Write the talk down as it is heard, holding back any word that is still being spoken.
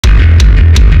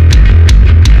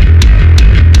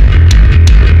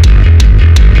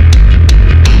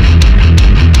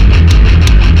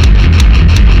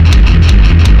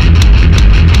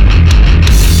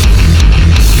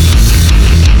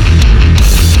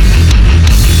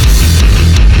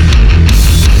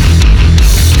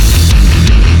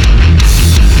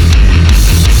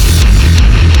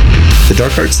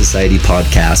Dark Art Society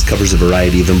podcast covers a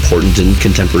variety of important and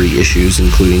contemporary issues,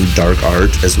 including dark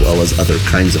art, as well as other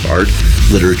kinds of art,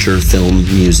 literature, film,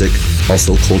 music,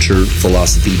 also culture,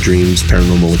 philosophy, dreams,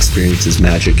 paranormal experiences,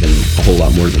 magic, and a whole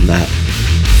lot more than that.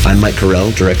 I'm Mike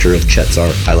Carell, director of Chet's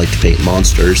Art I Like to Paint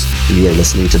Monsters, and you are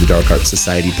listening to the Dark Art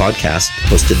Society podcast,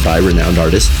 hosted by renowned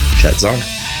artist Chet Zar.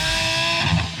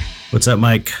 What's up,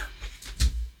 Mike?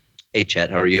 Hey, Chet,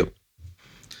 how are you?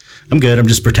 I'm good. I'm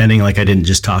just pretending like I didn't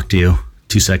just talk to you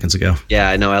 2 seconds ago. Yeah,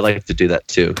 I know. I like to do that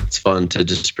too. It's fun to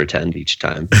just pretend each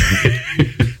time.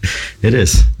 It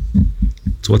is.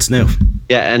 It's what's new.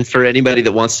 Yeah, and for anybody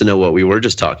that wants to know what we were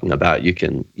just talking about, you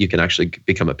can actually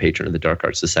become a patron of the Dark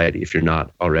Art Society if you're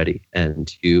not already,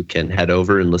 and you can head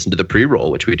over and listen to the pre-roll,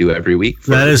 which we do every week.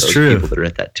 That is true. People that are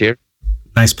at that tier.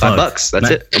 Nice plug. $5. That's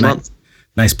it. A month.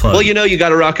 Nice plug. Well, you know, you got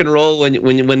to rock and roll when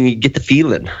you get the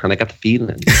feeling, and I got the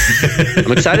feeling.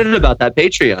 I'm excited about that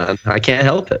Patreon. I can't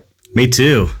help it. Me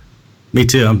too.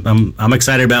 I'm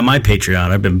excited about my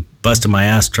Patreon. I've been busting my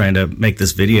ass trying to make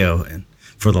this video and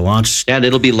for the launch. Yeah, and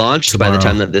it'll be launched tomorrow. By the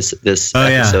time that this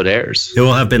episode airs. It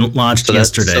will have been launched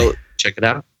yesterday. So check it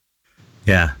out.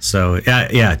 Yeah. So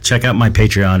yeah. Check out my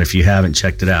Patreon if you haven't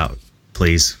checked it out,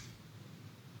 please.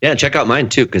 Yeah, check out mine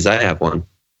too, because I have one.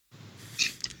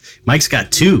 Mike's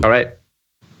got 2. All right.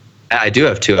 I do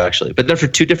have 2, actually, but they're for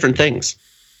 2 different things.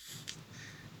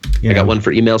 Yeah. I got one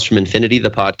for Emails from Infinity,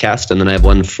 the podcast, and then I have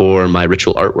one for my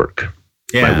ritual artwork,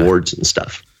 my awards and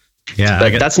stuff. Yeah.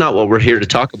 But that's not what we're here to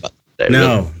talk about today.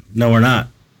 No, we're not.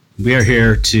 We are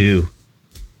here to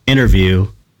interview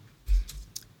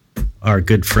our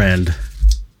good friend,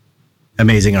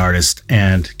 amazing artist,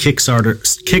 and Kickstarter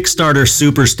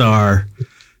superstar,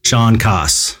 Sean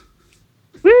Koss.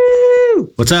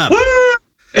 Woo! What's up? Woo!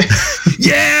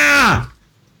 Yeah!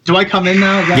 Do I come in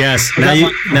now? Yes,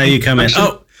 now you come in.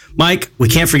 Oh, Mike, we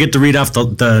can't forget to read off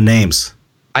the names.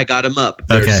 I got them up.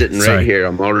 They're sitting right here.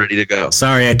 I'm all ready to go.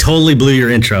 Sorry, I totally blew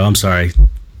your intro. I'm sorry.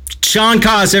 Sean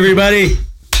Koss, everybody.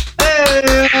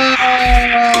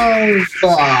 Hey!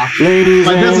 Ladies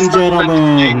and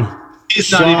gentlemen.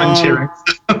 He's not even cheering.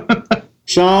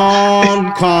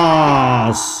 Sean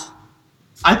Koss.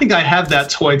 I think I have that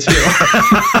toy too.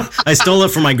 I stole it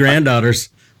from my granddaughters.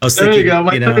 I was there you go.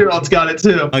 My 2-year-old's got it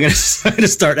too. I'm gonna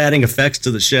start adding effects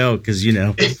to the show because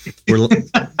we're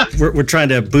trying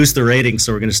to boost the ratings,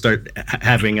 so we're gonna start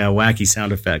having wacky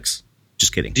sound effects.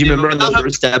 Just kidding. Do you remember in the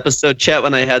first episode, Chet,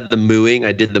 when I had the mooing?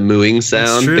 I did the mooing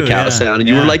sound, the cow sound, and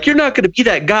you were like, "You're not going to be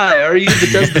that guy, are you? That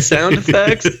does the sound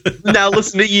effects." Now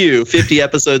listen to you, 50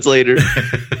 episodes later.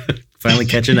 Finally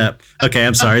catching up. Okay,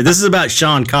 I'm sorry. This is about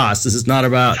Sean Koss. This is not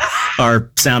about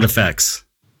our sound effects.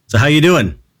 So how you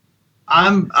doing?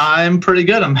 I'm pretty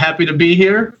good. I'm happy to be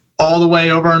here, all the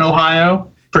way over in Ohio,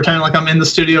 pretending like I'm in the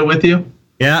studio with you.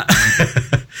 Yeah,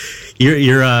 you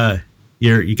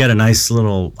got a nice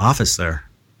little office there.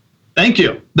 Thank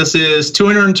you. This is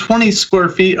 220 square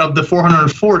feet of the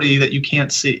 440 that you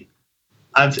can't see.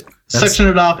 I've sectioned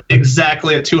it off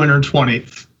exactly at 220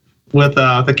 with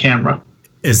the camera.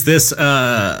 Is this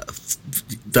Cyanide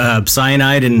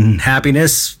and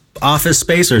Happiness office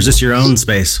space, or is this your own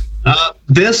space?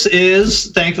 This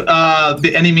is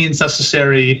the Any Means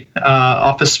Necessary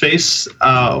office space.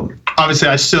 Obviously,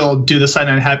 I still do the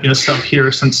Cyanide and Happiness stuff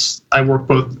here since I work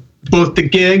both the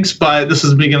gigs, but this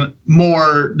is being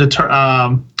more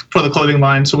for the clothing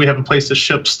line, so we have a place to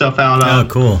ship stuff out of. Oh,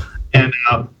 cool. And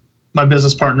my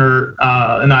business partner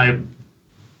and I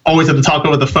always have to talk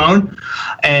over the phone,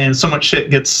 and so much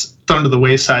shit gets thrown to the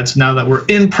wayside. So now that we're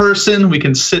in person, we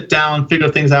can sit down, figure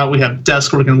things out. We have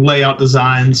desks where we can lay out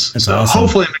designs. That's so awesome.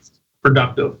 Hopefully it makes it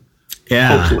productive.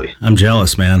 Yeah, hopefully. I'm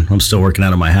jealous, man. I'm still working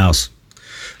out of my house.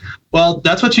 Well,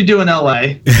 that's what you do in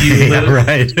LA.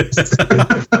 Right.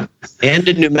 And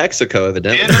in New Mexico,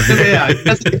 evidently. Yeah, you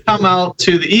have to come out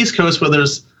to the East Coast where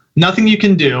there's nothing you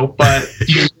can do, but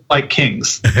you like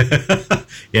kings.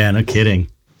 Yeah, no kidding.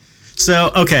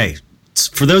 So, okay,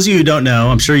 for those of you who don't know,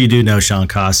 I'm sure you do know Sean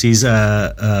Koss. He's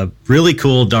a really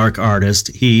cool dark artist.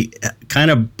 He kind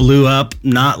of blew up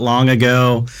not long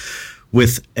ago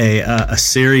with a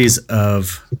series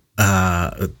of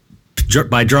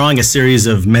by drawing a series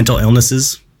of mental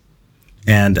illnesses,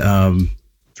 and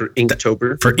for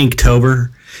Inktober. For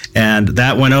Inktober, and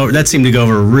that went over. That seemed to go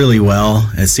over really well.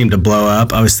 It seemed to blow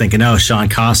up. I was thinking, oh, Sean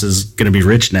Koss is going to be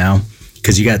rich now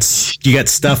because you got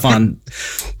stuff on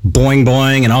Boing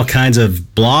Boing and all kinds of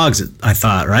blogs. I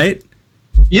thought, right?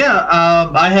 Yeah,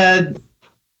 I had.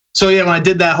 So yeah, when I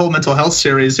did that whole mental health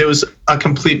series, it was a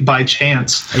complete by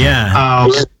chance. Yeah.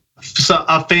 So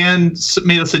a fan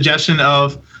made a suggestion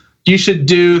of you should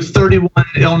do 31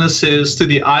 illnesses through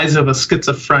the eyes of a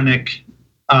schizophrenic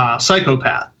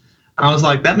Psychopath. And I was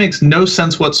like, that makes no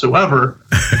sense whatsoever.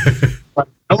 I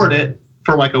ignored it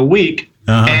for like a week,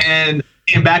 and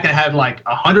came back and had like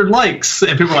 100 likes,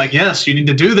 and people were like, yes, you need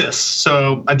to do this.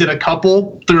 So I did a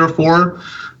couple, 3 or 4.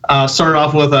 Started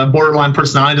off with a borderline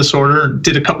personality disorder,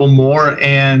 did a couple more,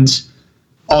 and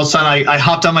all of a sudden I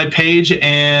hopped on my page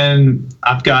and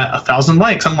I've got 1,000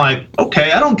 likes. I'm like,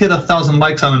 okay, I don't get 1,000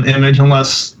 likes on an image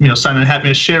unless, Sign and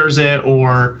Happiness shares it,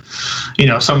 or,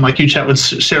 someone like you, Chet, would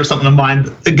share something of mine.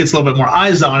 It gets a little bit more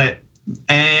eyes on it.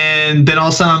 And then all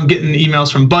of a sudden I'm getting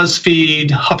emails from BuzzFeed,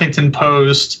 Huffington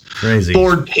Post, Crazy.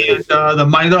 Board Panda, The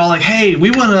Money. They're all like, hey, we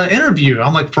want to interview.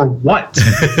 I'm like, for what?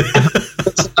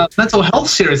 It's a mental health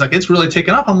series. Like, it's really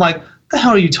taken up. I'm like, what the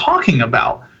hell are you talking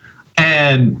about?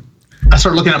 And I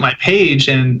started looking at my page,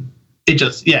 and it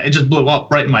just blew up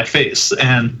right in my face.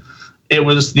 And it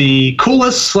was the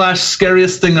coolest /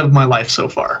 scariest thing of my life so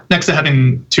far, next to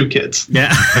having 2 kids.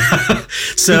 Yeah.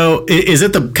 So is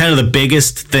it the kind of the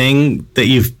biggest thing that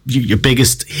your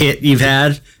biggest hit you've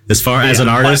had as far as an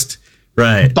artist?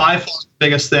 Right. By far the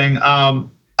biggest thing.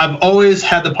 I've always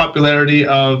had the popularity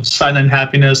of Sign and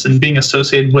Happiness and being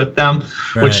associated with them,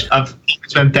 which I've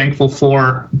always been thankful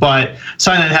for. But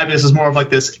Sign and Happiness is more of like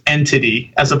this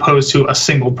entity as opposed to a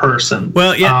single person.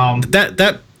 Well, yeah.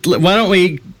 Why don't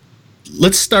we?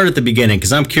 Let's start at the beginning,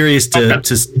 because I'm curious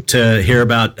to hear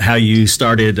about how you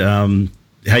started,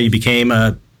 how you became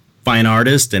a fine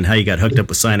artist, and how you got hooked up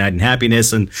with Cyanide and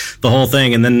Happiness and the whole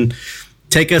thing, and then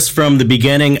take us from the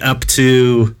beginning up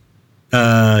to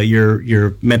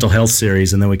your mental health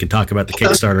series, and then we can talk about the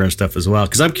Kickstarter and stuff as well.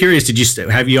 Because I'm curious,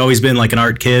 have you always been like an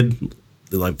art kid,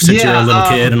 like since you were a little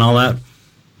kid and all that?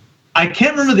 I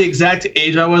can't remember the exact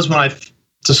age I was when I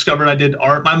discovered I did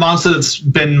art. My mom said it's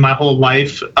been my whole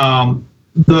life.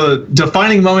 The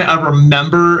defining moment I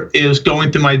remember is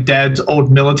going through my dad's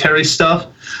old military stuff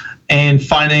and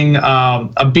finding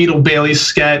a Beetle Bailey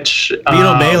sketch.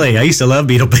 Beetle Bailey. I used to love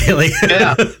Beetle Bailey.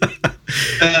 Yeah.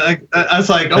 And I was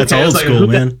like, okay, that's old school,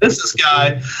 man. Who is this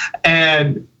guy?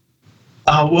 And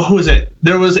who was it?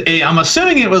 I'm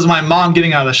assuming it was my mom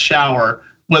getting out of the shower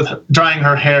with drying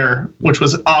her hair, which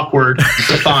was awkward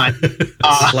to find.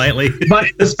 Slightly. But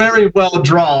it's very well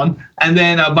drawn. And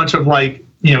then a bunch of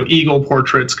eagle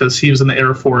portraits, because he was in the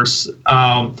Air Force. And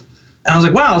I was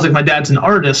like, wow, my dad's an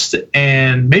artist,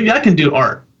 and maybe I can do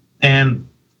art. And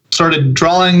started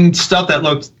drawing stuff that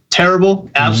looked terrible,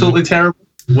 absolutely terrible.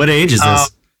 What age is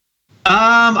this?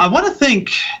 I want to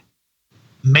think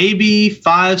maybe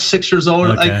 5, 6 years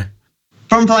old. Okay.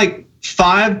 From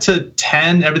 5 to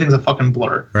 10, everything's a fucking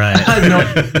blur. Right. I had no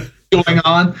idea what's going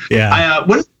on. Yeah.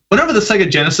 Whenever the Sega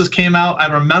Genesis came out,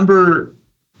 I remember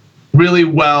really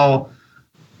well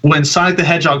when Sonic the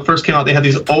Hedgehog first came out. They had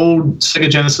these old Sega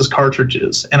Genesis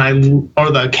cartridges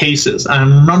or the cases. And I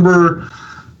remember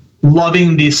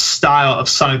loving the style of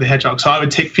Sonic the Hedgehog. So I would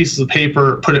take pieces of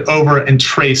paper, put it over, and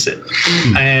trace it.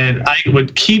 And I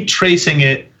would keep tracing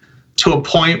it to a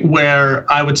point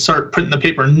where I would start putting the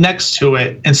paper next to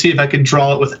it and see if I could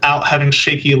draw it without having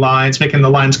shaky lines, making the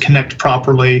lines connect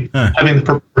properly, having the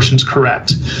proportions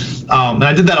correct. And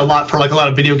I did that a lot for a lot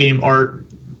of video game art.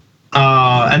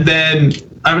 And then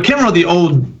I can't remember the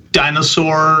old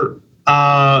dinosaur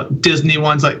Disney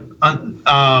ones, it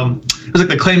was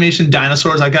the claymation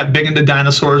dinosaurs. I got big into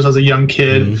dinosaurs as a young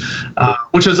kid,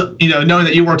 which was, knowing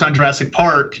that you worked on Jurassic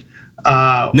Park. No,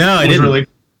 I didn't. Really,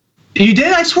 you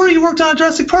did? I swear you worked on a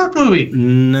Jurassic Park movie.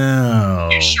 No.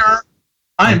 You sure?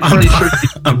 I'm pretty sure.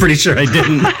 I'm pretty sure I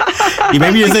didn't.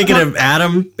 Maybe you're thinking of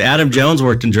Adam. Adam Jones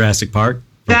worked in Jurassic Park.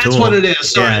 That's Tool. what it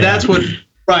is. Sorry, that's what.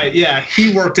 Right? Yeah,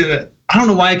 he worked in it. I don't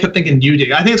know why I kept thinking you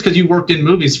did. I think it's because you worked in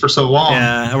movies for so long.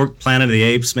 Yeah, I worked Planet of the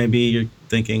Apes. Maybe you're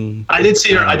thinking. I did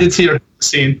see your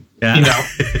scene. Yeah.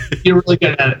 You're really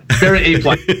good at it. Very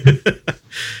ape-like.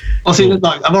 Well, see, look,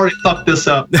 I've already fucked this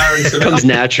up. It comes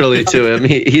naturally to him.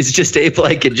 He's just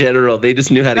ape-like in general. They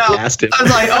just knew how to cast him. I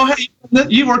was like, oh, hey,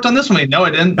 you worked on this one. No, I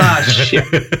didn't. Shit.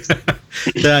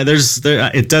 Yeah,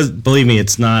 it does. Believe me,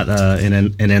 it's not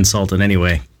an insult in any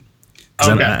way.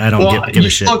 Okay. I don't give a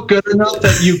shit. You look good enough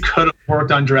that you could have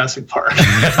worked on Jurassic Park.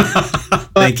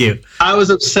 Thank you. I was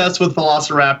obsessed with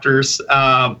velociraptors.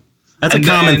 That's a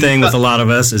common thing with a lot of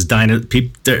us is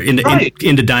they're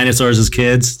into dinosaurs as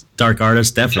kids. Dark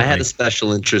artists, definitely. I had a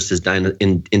special interest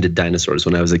into dinosaurs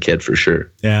when I was a kid, for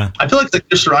sure. Yeah. I feel like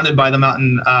you're surrounded by them out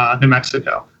in New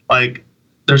Mexico.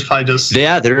 There's probably just...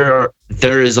 Yeah,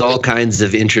 there is all kinds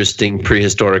of interesting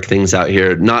prehistoric things out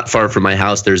here. Not far from my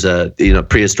house, there's a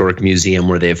prehistoric museum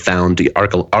where they've found the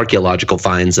archaeological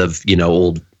finds of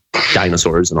old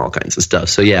dinosaurs and all kinds of stuff.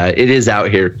 So yeah, it is out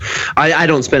here. I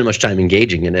don't spend much time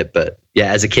engaging in it, but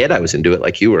yeah, as a kid, I was into it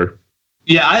like you were.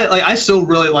 Yeah, I still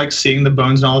really like seeing the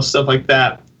bones and all this stuff like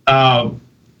that.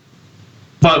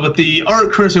 But with the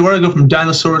art, curiously, where I go from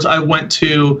dinosaurs, I went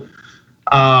to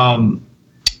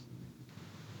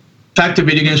back to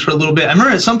video games for a little bit. I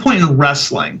remember at some point in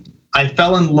wrestling, I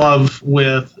fell in love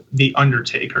with The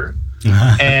Undertaker.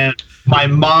 And my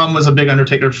mom was a big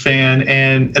Undertaker fan.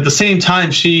 And at the same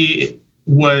time, she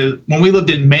was, when we lived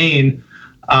in Maine,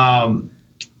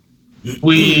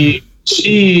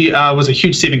 she was a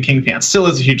huge Stephen King fan, still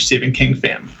is a huge Stephen King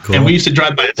fan. Cool. And we used to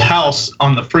drive by his house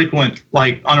on the frequent,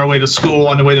 like on our way to school,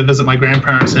 on the way to visit my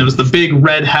grandparents. And it was the big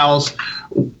red house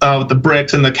with the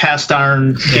bricks and the cast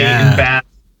iron gate and bat.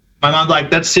 My mom's like,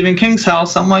 that's Stephen King's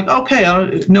house. I'm like, okay,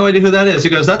 I have no idea who that is.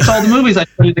 He goes, that's all the movies I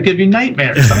started to give you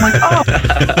nightmares. I'm like,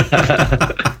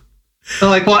 oh. So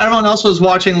like, while everyone else was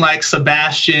watching like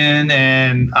Sebastian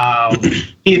and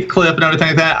Heathcliff and everything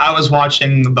like that, I was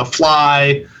watching The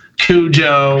Fly,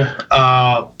 Cujo,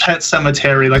 Pet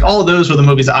Sematary. Like all of those were the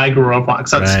movies I grew up on.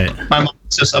 Because my mom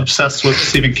was just obsessed with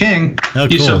Stephen King. Oh,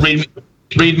 used to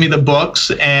read me the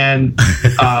books, and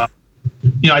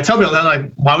I tell people that,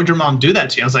 like, why would your mom do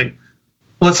that to you? I was like,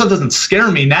 well, that stuff doesn't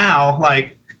scare me now.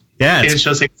 Like, it's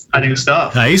just exciting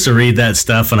stuff. I used to read that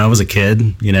stuff when I was a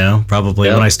kid, probably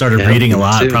when I started reading a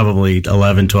lot, probably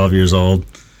 11, 12 years old.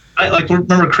 I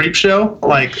remember Creepshow.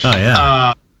 Like,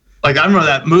 I remember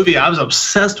that movie. I was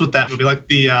obsessed with that movie. Like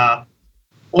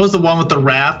what was the one with the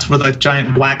raft with like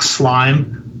giant black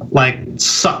slime, like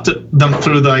sucked them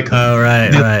through the, like. Oh,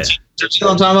 right. You know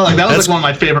what I'm talking about? Like that was like one of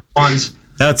my favorite ones.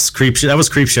 That's Creepshow. That was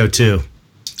Creepshow too.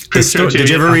 Did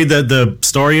you ever read the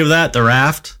story of that, the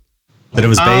raft that it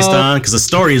was based on? Because the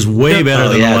story is way better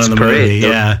than the one in the movie.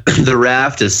 The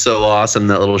Raft is so awesome.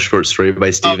 That little short story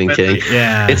by Stephen King.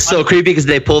 Yeah, it's so creepy because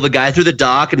they pull the guy through the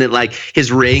dock and it like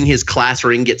his class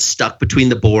ring gets stuck between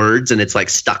the boards and it's like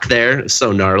stuck there. It's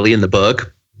so gnarly in the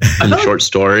book. In the short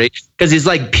story because he's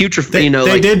like putrefied.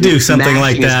 They did do something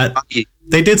like that.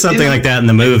 They did something like that in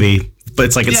the movie, but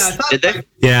it's like did they?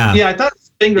 Yeah, I thought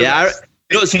his finger. Yeah.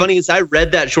 What's funny is I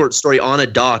read that short story on a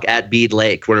dock at Bede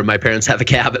Lake where my parents have a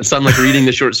cabin. So I'm like reading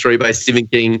the short story by Stephen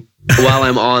King while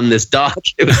I'm on this dock.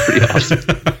 It was pretty awesome.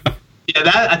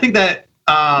 Yeah, I think that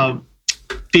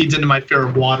feeds into my fear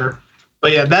of water.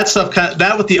 But yeah, that stuff,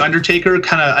 that with The Undertaker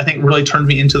I think really turned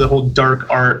me into the whole dark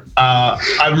art.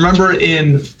 I remember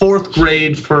in 4th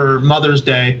grade for Mother's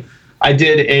Day, I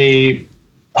did a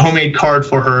homemade card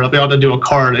for her. They all had to do a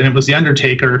card, and it was The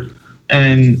Undertaker.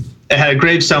 And it had a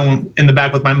gravestone in the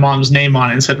back with my mom's name on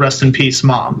it and said, "Rest in peace,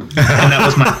 Mom." And that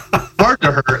was my card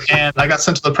to her. And I got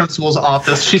sent to the principal's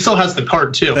office. She still has the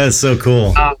card, too. That's so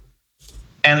cool.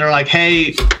 And they're like,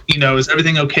 hey, is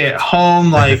everything okay at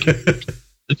home? Like,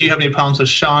 do you have any problems with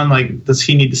Sean? Like, does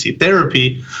he need to see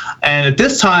therapy? And at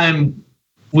this time,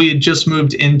 we had just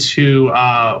moved into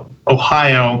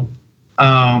Ohio,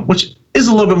 which is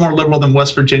a little bit more liberal than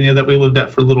West Virginia that we lived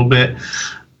at for a little bit.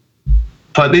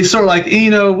 But they sort of like,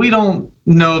 we don't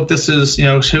know if this is,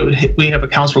 should we have a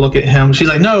counselor look at him? She's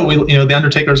like, no, The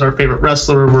Undertaker is our favorite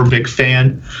wrestler. We're a big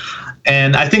fan.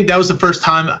 And I think that was the first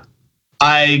time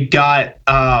I got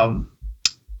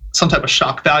some type of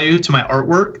shock value to my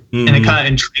artwork. Mm-hmm. And it kind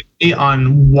of intrigued me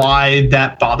on why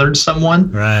that bothered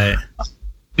someone. Right.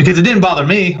 Because it didn't bother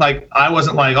me. Like, I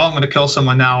wasn't like, oh, I'm going to kill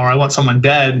someone now, or I want someone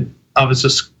dead. I was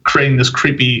just creating this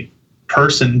creepy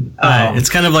person. Right. It's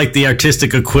kind of like the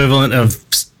artistic equivalent of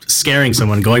scaring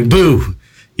someone, going boo,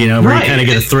 where you kind of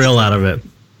get a thrill out of it.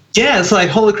 Yeah, it's like,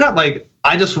 holy crap, like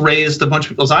I just raised a bunch of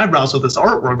people's eyebrows with this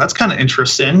artwork. That's kind of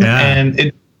interesting. Yeah. And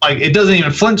it doesn't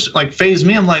even faze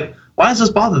me. I'm like, why does this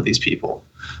bother these people?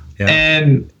 Yeah.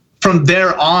 And from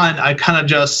there on, I kind of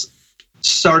just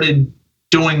started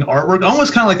doing artwork,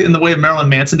 almost kind of like in the way Marilyn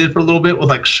Manson did for a little bit, with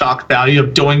like shock value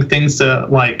of doing things to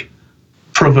like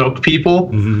provoke people.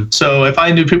 Mm-hmm. So if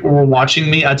I knew people were watching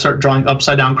me, I'd start drawing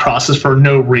upside down crosses for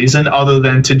no reason other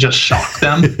than to just shock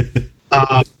them.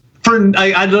 I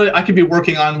could be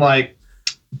working on like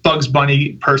Bugs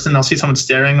Bunny person. I'll see someone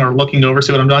staring or looking over,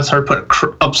 see what I'm doing. I start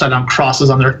putting upside down crosses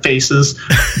on their faces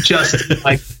just to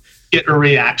like get a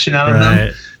reaction out of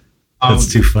them.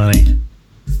 That's too funny.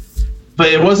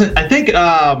 But it wasn't. I think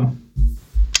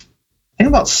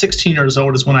about 16 years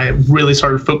old is when I really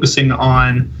started focusing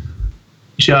on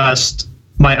just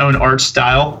my own art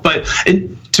style. But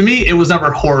to me, it was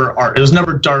never horror art. It was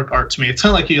never dark art to me. It's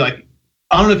kind of like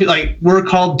I don't know if you like, we're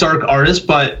called dark artists,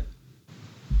 but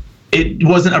it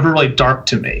wasn't ever really dark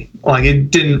to me. Like it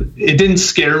didn't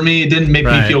scare me. It didn't make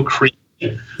me feel creepy.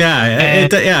 Yeah,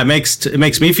 it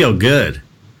makes me feel good.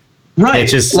 Right.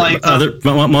 It's just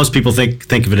most people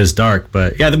think of it as dark,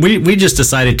 but yeah, we just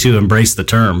decided to embrace the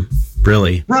term,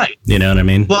 really. Right. You know what I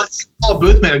mean? Well, Paul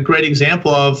Booth made a great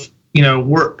example of, we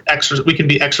can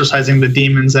be exercising the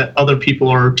demons that other people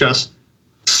are just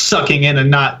sucking in and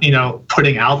not,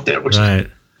 putting out there, which, right.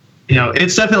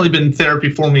 It's definitely been therapy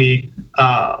for me,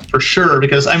 for sure,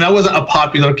 because I wasn't a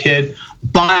popular kid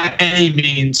by any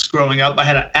means growing up. I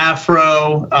had an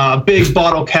afro, big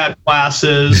bottle cap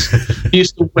glasses,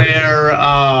 used to wear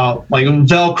like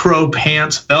Velcro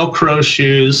pants, Velcro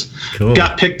shoes, cool.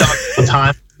 Got picked on all the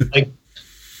time.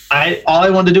 All I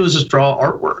wanted to do was just draw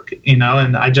artwork, and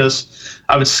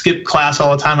I would skip class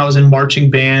all the time. I was in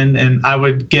marching band, and I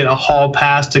would get a hall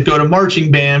pass to go to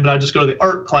marching band, but I'd just go to the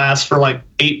art class for like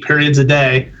 8 periods a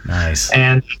day. Nice.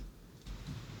 And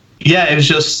yeah, it was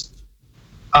just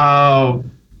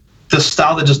the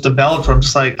style that just developed where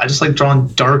I just like drawing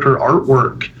darker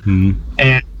artwork. Mm-hmm.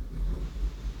 And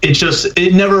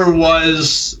it never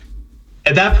was,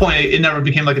 at that point, it never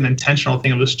became like an intentional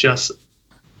thing. It was just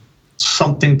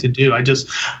something to do. I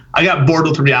got bored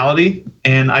with reality,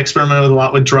 and I experimented a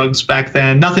lot with drugs back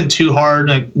then. Nothing too hard,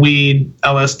 like weed,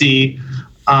 LSD.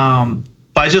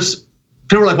 But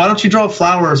people were like, why don't you draw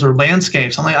flowers or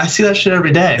landscapes? I'm like, I see that shit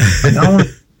every day. Like,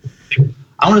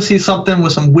 I want to see something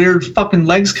with some weird fucking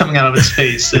legs coming out of its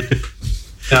face.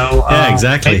 Yeah,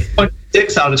 exactly.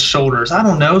 Dicks out his shoulders. I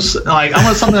don't know. Like, I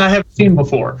want something I haven't seen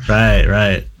before.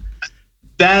 Right.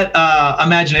 That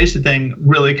imagination thing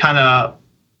really kind of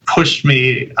pushed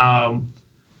me to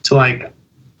like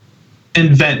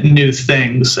invent new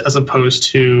things as opposed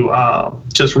to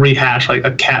just rehash like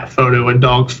a cat photo, a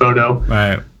dog photo.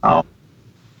 Right.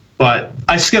 But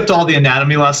I skipped all the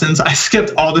anatomy lessons. I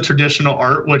skipped all the traditional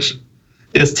art, which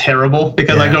is terrible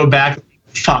because I go back.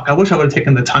 Fuck! I wish I would have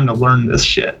taken the time to learn this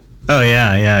shit. Oh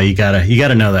yeah. You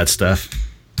gotta know that stuff.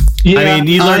 Yeah, I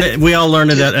mean, learn it. We all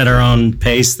learned it at our own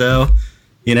pace, though.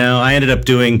 I ended up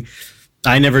doing.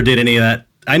 I never did any of that.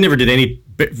 I never did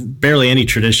barely any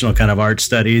traditional kind of art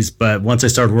studies. But once I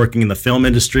started working in the film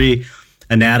industry,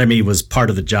 anatomy was part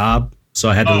of the job, so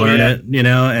I had to learn it.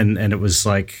 And it was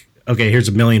like, okay, here's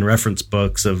a million reference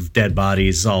books of dead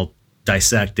bodies all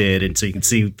dissected, and so you can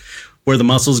see where the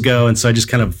muscles go. And so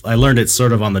I learned it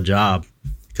sort of on the job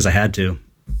because I had to.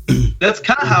 That's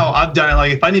kind of how I've done it.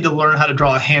 Like if I need to learn how to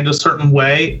draw a hand a certain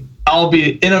way, I'll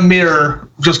be in a mirror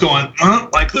just going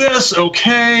like this,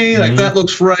 okay, like that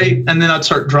looks right, and then I'd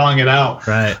start drawing it out.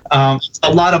 Right. A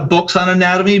lot of books on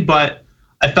anatomy, but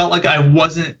I felt like I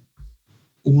wasn't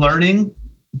learning.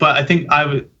 But I think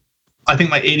my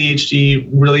ADHD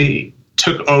really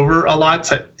took over a lot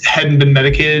because I hadn't been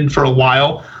medicated for a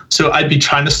while. So I'd be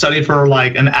trying to study for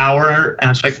like an hour, and I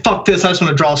was like, fuck this, I just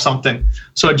want to draw something.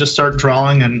 So I'd just start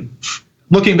drawing, and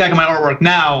looking back at my artwork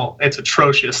now, it's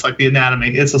atrocious, like the anatomy.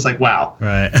 It's just like, wow.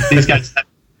 Right. These guys have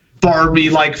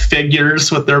Barbie-like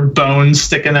figures with their bones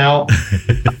sticking out.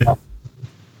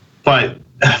 But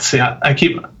see, I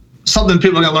keep something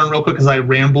people are going to learn real quick because I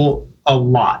ramble a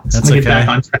lot. That's so okay. Get back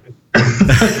on track.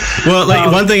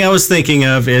 Well, one thing I was thinking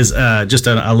of is just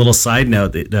a little side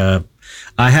note that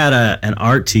I had an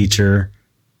art teacher,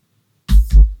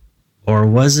 or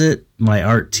was it my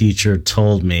art teacher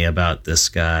told me about this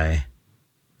guy?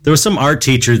 There was some art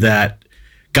teacher that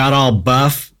got all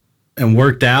buff and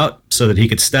worked out so that he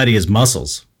could study his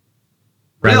muscles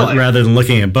rather than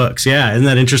looking at books. Yeah, isn't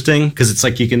that interesting? Because it's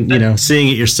like you can, seeing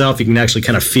it yourself, you can actually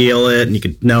kind of feel it, and you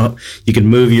can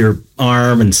move your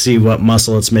arm and see what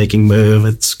muscle it's making move.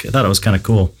 I thought it was kind of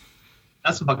cool.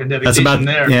 That's a fucking dedication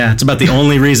there. Yeah, it's about the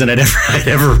only reason I'd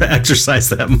ever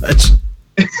exercised that much.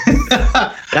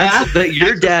 But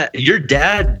your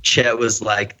dad, Chet, was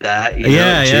like that.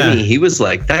 Yeah, Jimmy, he was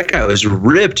like, that guy was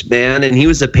ripped, man, and he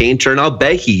was a painter, and I'll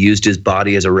bet he used his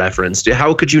body as a reference.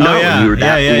 How could you know when you were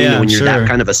that when you're that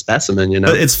kind of a specimen?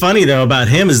 But it's funny though about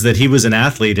him is that he was an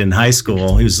athlete in high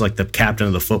school. He was like the captain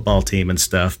of the football team and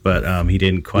stuff, but he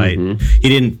didn't quite. He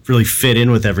didn't really fit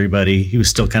in with everybody. He was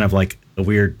still kind of like a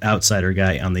weird outsider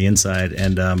guy on the inside,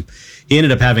 and he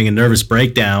ended up having a nervous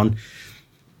breakdown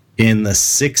in the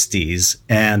 60s,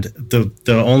 and the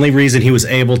only reason he was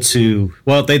able to,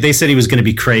 they said he was going to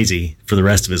be crazy for the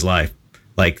rest of his life.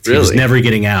 Like he was never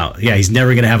getting out. Yeah, he's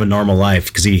never going to have a normal life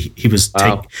because he was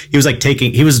driving. He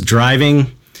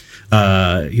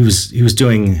was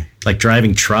doing like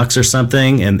driving trucks or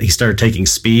something, and he started taking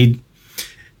speed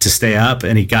to stay up,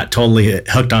 and he got totally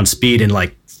hooked on speed and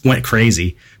like went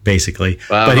crazy. Basically.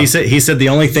 Wow. But he said the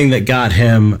only thing that got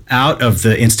him out of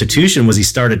the institution was he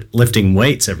started lifting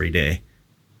weights every day.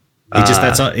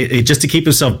 That's all, just to keep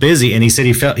himself busy. And he said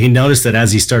he noticed that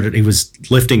as he was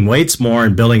lifting weights more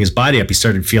and building his body up, he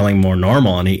started feeling more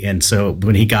normal. And so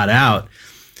when he got out,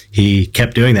 he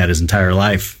kept doing that his entire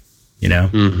life.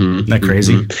 Isn't that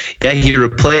crazy? Yeah,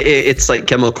 it's like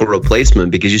chemical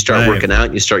replacement, because you start working out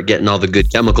and you start getting all the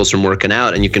good chemicals from working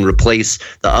out, and you can replace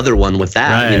the other one with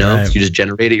that. So you just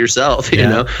generate it yourself.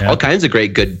 All kinds of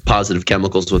great, good, positive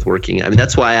chemicals with working. I mean,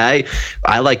 that's why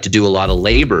I like to do a lot of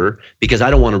labor, because I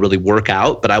don't want to really work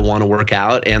out, but I want to work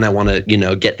out and I want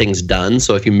to get things done.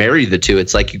 So if you marry the two,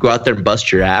 it's like you go out there and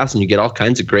bust your ass, and you get all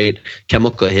kinds of great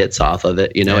chemical hits off of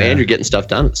it. And you're getting stuff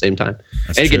done at the same time,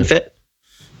 and you're getting fit.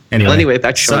 Anyway,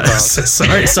 back to Sean.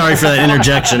 Sorry for that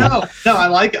interjection. No,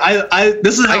 I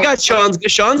got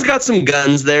Sean's got some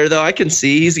guns there, though. I can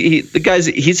see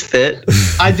he's fit.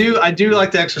 I do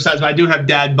like to exercise, but I do have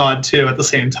dad bod too at the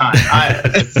same time.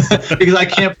 Because I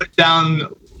can't put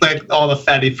down like all the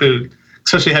fatty food,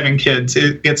 especially having kids.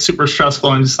 It gets super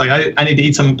stressful, and just like I need to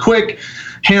eat something quick.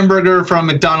 Hamburger from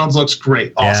McDonald's looks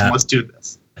great. Awesome, let's do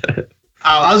this.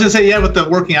 I was gonna say, with the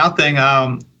working out thing.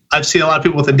 I've seen a lot of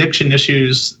people with addiction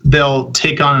issues. They'll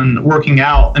take on working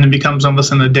out, and it becomes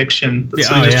almost an addiction.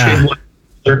 So they just treat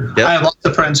it. I have lots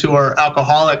of friends who are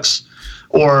alcoholics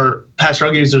or past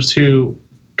drug users who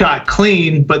got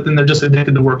clean, but then they're just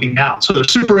addicted to working out. So they're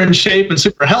super in shape and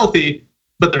super healthy,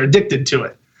 but they're addicted to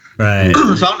it. Right. So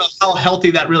I don't know how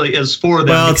healthy that really is for them.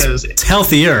 Well, because it's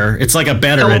healthier. It's like a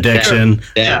better addiction.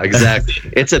 Yeah, exactly.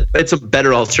 It's a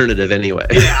better alternative anyway.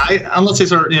 Yeah, unless they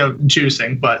start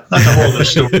juicing, but that's a whole other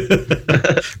story.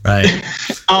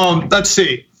 Right. Let's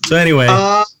see. So anyway.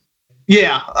 It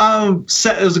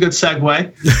was a good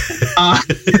segue.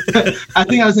 I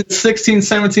think I was in 16,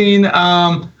 17.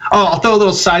 I'll throw a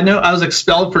little side note. I was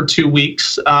expelled for 2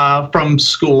 weeks from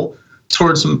school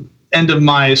towards the end of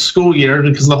my school year,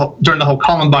 because during the whole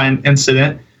Columbine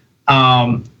incident,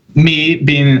 me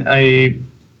being a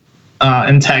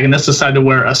antagonist decided to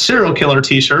wear a serial killer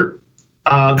T-shirt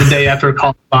the day after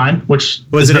Columbine, which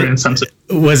was very insensitive.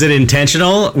 Was it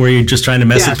intentional? Were you just trying to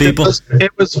mess with people?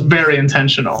 It was very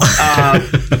intentional.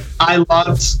 I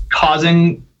loved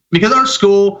causing, because our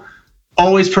school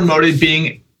always promoted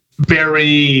being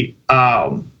very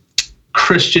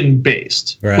Christian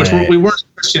based, which we weren't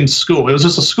a Christian school. It was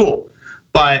just a school,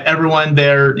 but everyone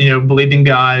there, believed in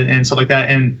God and stuff like that.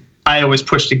 And I always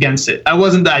pushed against it. I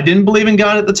wasn't that I didn't believe in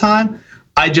God at the time.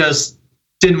 I just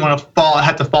didn't want to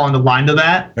have to fall into line to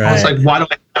that. I was like, why do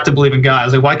I have to believe in God? I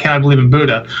was like, why can't I believe in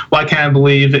Buddha? Why can't I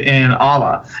believe in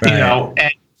Allah?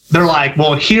 And they're like,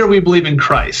 well, here we believe in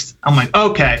Christ. I'm like,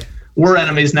 okay, we're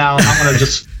enemies now. I'm going to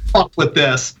just fuck with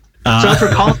this. So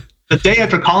the day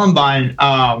after Columbine,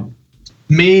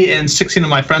 me and 16 of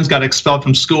my friends got expelled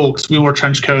from school because we wore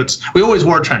trench coats. We always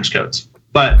wore trench coats,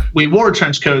 but we wore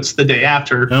trench coats the day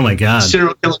after. Oh my God.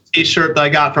 Serial killer T-shirt that I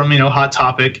got from, Hot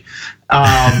Topic.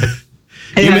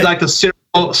 It had like the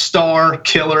serial star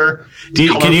killer.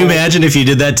 Can you imagine if you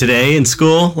did that today in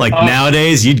school? Like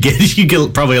nowadays, you'd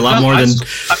get probably a lot more than.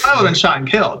 I probably would have been shot and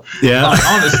killed. Yeah.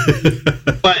 Honestly.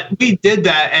 But we did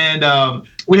that, and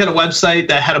we had a website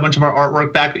that had a bunch of our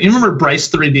artwork back. You remember Bryce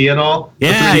 3D at all?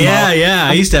 Yeah.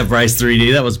 I used to have Bryce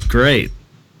 3D. That was great.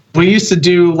 We used to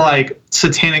do like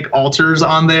satanic altars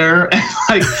on there and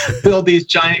like build these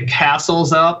giant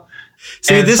castles up.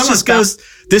 See, this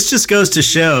just goes to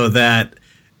show that,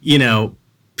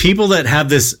 people that have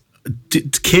this,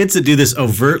 kids that do this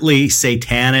overtly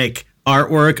satanic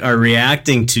artwork are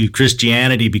reacting to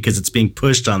Christianity because it's being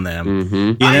pushed on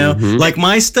them. Like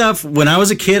my stuff when I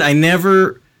was a kid, I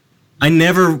never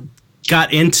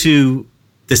got into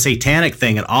the satanic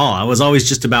thing at all. I was always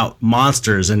just about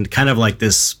monsters and kind of like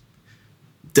this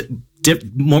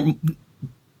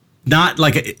not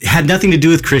like it had nothing to do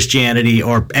with Christianity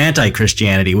or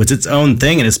anti-Christianity. It was its own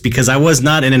thing, and it's because I was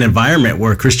not in an environment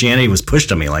where Christianity was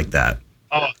pushed on me like that.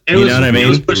 It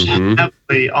was pushed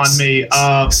heavily on me. It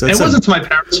wasn't my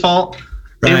parents' fault.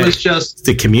 Right. It was just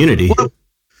the community. What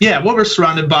we're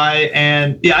surrounded by,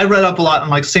 and I read up a lot on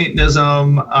like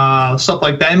Satanism, stuff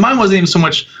like that. And mine wasn't even so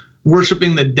much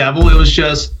worshiping the devil. It was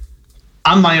just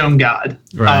I'm my own God.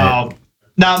 Right.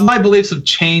 Now my beliefs have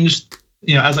changed.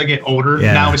 As I get older,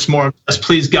 now it's more just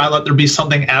please God, let there be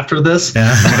something after this.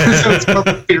 Yeah. So it's more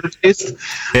fear-based.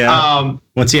 Yeah.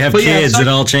 Once you have kids, it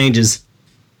all changes.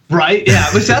 Right. Yeah.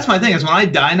 But that's my thing is when I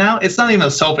die now, it's not even a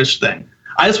selfish thing.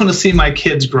 I just want to see my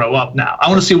kids grow up now. I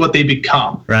want to see what they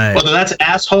become. Right. Whether that's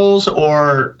assholes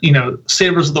or,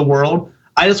 savers of the world.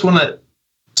 I just want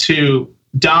to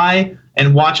die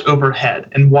and watch overhead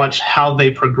and watch how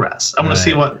they progress. I want to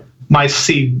see what my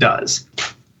seed does.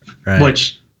 Right.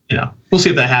 Which, we'll see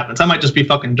if that happens. I might just be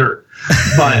fucking dirt.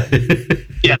 But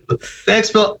yeah,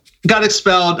 got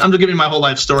expelled. I'm just giving you my whole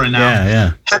life story now.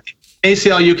 Yeah.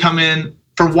 ACLU come in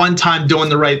for one time doing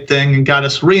the right thing and got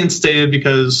us reinstated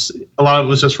because a lot of it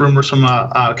was just rumors from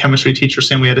a chemistry teacher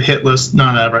saying we had a hit list. None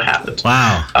of that ever happened.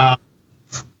 Wow.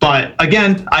 But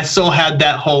again, I still had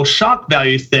that whole shock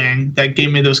value thing that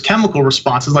gave me those chemical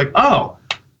responses like, oh,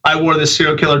 I wore this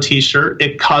serial killer t-shirt.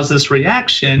 It caused this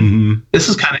reaction. Mm-hmm. This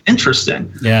is kind of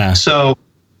interesting. Yeah. So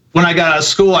when I got out of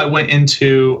school, I went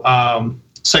into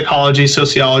psychology,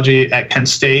 sociology at Kent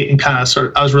State, and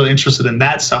I was really interested in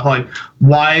that stuff. Like,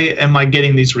 why am I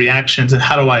getting these reactions, and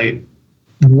how do I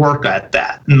work at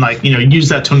that and use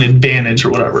that to an advantage or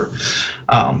whatever.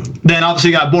 Then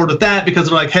obviously got bored with that because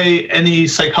they're like, hey, any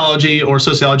psychology or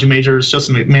sociology major is just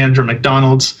a manager at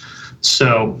McDonald's.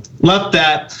 So left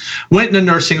that, went into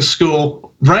nursing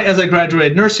school. Right as I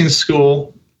graduated nursing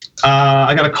school,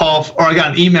 I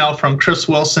got an email from Chris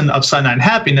Wilson of Cyanide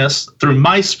Happiness through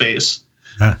MySpace,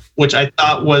 which I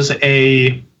thought was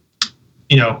a,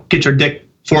 get your dick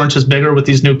 4 inches bigger with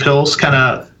these new pills kind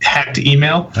of hacked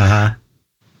email.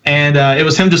 And it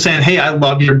was him just saying, hey, I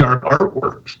love your dark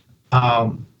artwork.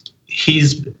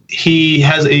 He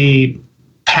has a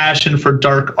passion for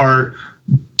dark art,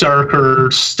 darker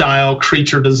style,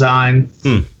 creature design.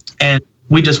 And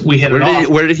we hit it off.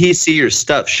 Where did he see your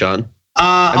stuff, Sean?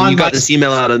 You got this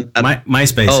email out of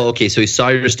MySpace. Oh, okay. So he saw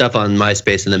your stuff on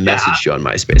MySpace and then messaged you on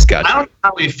MySpace. Gotcha. I don't know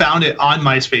how he found it on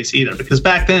MySpace either, because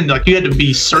back then, you had to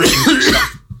be searching for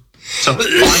stuff. So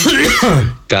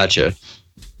gotcha.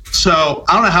 So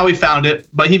I don't know how he found it,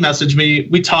 but he messaged me.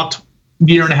 We talked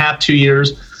 1.5, 2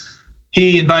 years.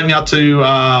 He invited me out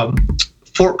to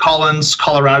Fort Collins,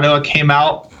 Colorado. I came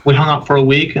out. We hung out for a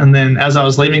week, and then as I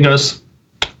was leaving, he goes,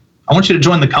 I want you to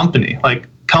join the company.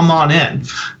 Come on in.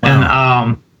 Wow. And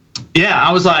I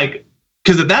was like,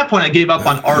 because at that point I gave up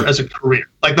on art as a career.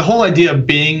 The whole idea of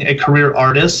being a career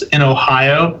artist in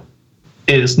Ohio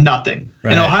is nothing.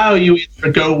 Right. In Ohio, you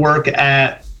either go work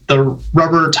at the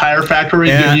rubber tire factory,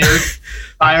 Goodyear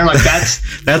tire, that's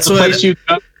the place you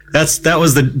go. That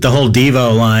was the whole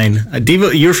Devo line.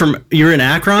 Devo, you're in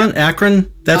Akron?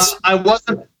 Akron? I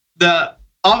wasn't. The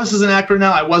office is in Akron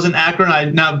now. I was in Akron. I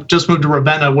now just moved to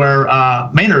Ravenna, where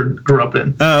Maynard grew up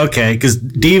in. Oh, okay. Because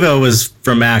Devo was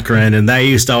from Akron, and they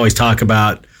used to always talk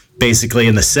about basically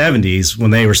in the 70s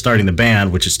when they were starting the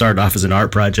band, which it started off as an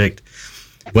art project,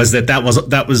 was that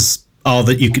was all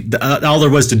that you could. All there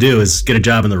was to do is get a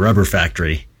job in the rubber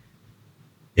factory.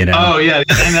 Oh yeah,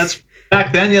 and that's.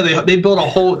 Back then, they built a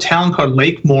whole town called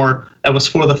Lakemore that was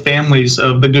for the families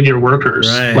of the Goodyear workers,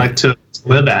 to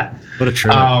live at. What a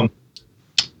trip!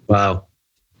 Wow.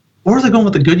 Where are they going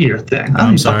with the Goodyear thing?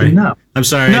 I'm sorry. Know. I'm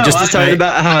sorry. No, just talking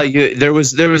about how there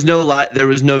was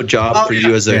no job for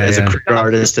you as a career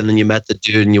artist, and then you met the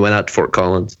dude and you went out to Fort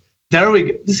Collins. There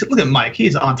we go. Look at Mike.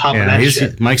 He's on top of that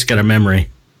shit. Mike's got a memory.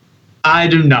 I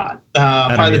do not.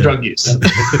 Probably the drug use.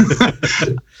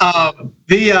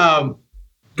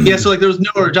 So there was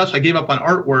no other jobs. I gave up on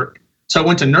artwork. So I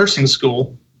went to nursing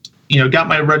school, got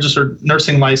my registered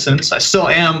nursing license. I still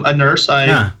am a nurse.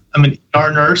 I'm an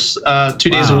ER nurse 2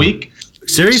 days a week.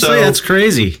 Seriously? That's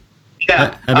crazy.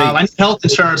 Yeah. I need health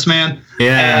insurance, man.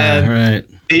 Yeah, and right.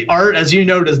 The art, as you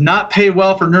know, does not pay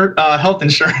well for health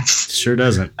insurance. Sure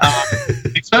doesn't.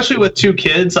 Especially with 2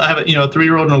 kids. I have a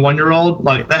 3-year-old and a 1-year-old.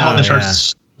 That health insurance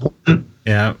is important.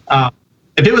 Yeah.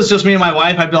 If it was just me and my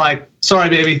wife, I'd be like, sorry,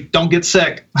 baby, don't get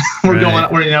sick.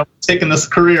 We're taking this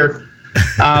career.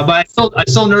 But I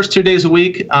still nurse 2 days a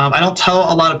week. I don't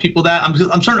tell a lot of people that. I'm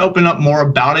starting to open up more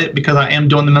about it because I am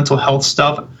doing the mental health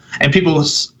stuff, and people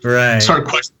start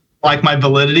questioning my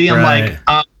validity. I'm like,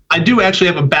 I do actually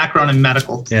have a background in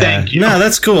medical. Yeah. Thank you. No,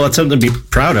 that's cool. That's something to be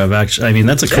proud of. Actually, I mean,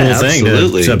 that's a cool thing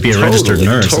to be a registered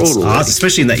nurse. Totally. Awesome.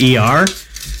 Especially in the ER.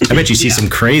 I bet you see some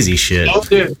crazy shit. Oh,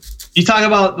 dude. You talk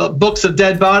about the books of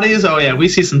dead bodies? Oh yeah, we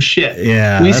see some shit.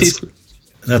 Yeah,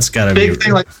 that's gotta be big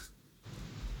thing.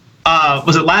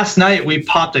 Was it last night? We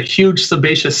popped a huge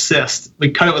sebaceous cyst.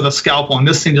 We cut it with a scalpel, and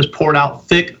this thing just poured out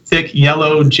thick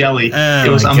yellow jelly. Oh, it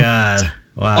was my God!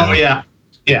 Wow. Oh yeah.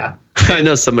 I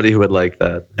know somebody who would like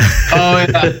that. Oh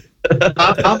yeah.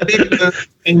 I'm big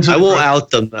into I will out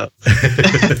them though.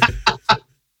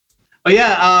 But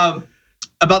yeah,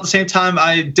 about the same time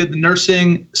I did the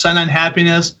nursing, Cyanide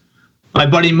Happiness. My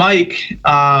buddy Mike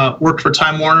worked for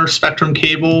Time Warner, Spectrum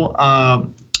Cable,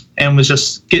 and was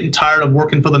just getting tired of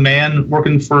working for the man,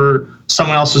 working for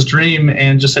someone else's dream,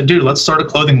 and just said, dude, let's start a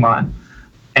clothing line.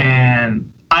 And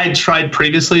I tried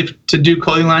previously to do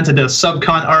clothing lines. I did a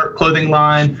subcon art clothing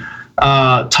line.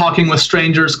 talking with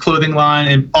strangers, clothing line,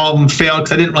 and all of them failed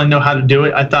because I didn't really know how to do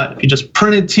it. I thought if you just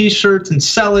printed T-shirts and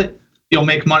sell it, you'll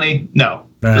make money. No,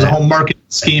 there's a whole marketing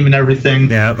scheme and everything.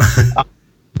 Yeah.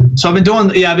 So I've been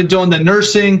doing the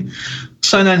nursing,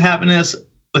 Cyanide Happiness,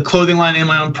 the clothing line, and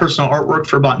my own personal artwork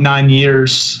for about 9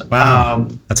 years. Wow,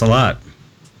 that's a lot.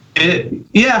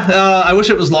 I wish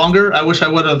it was longer. I wish I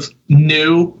would have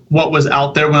knew what was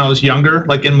out there when I was younger,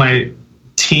 like in my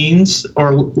teens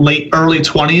or early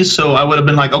 20s. So I would have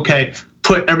been like, okay,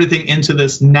 put everything into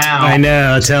this now. I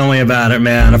know. Tell me about it,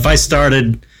 man. If I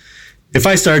started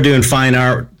doing fine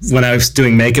art when I was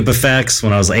doing makeup effects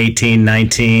when I was 18,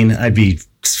 19, I'd be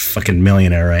fucking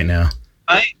millionaire right now.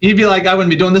 You'd be like, I wouldn't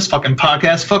be doing this fucking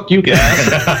podcast. Fuck you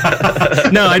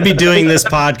guys. No, I'd be doing this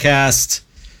podcast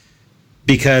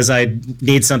because I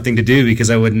need something to do because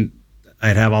I'd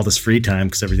have all this free time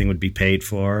because everything would be paid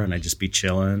for and I'd just be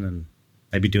chilling and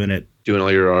I'd be doing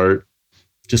all your art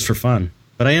just for fun.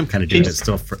 But I am kind of doing it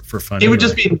still for fun. He would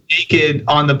just be naked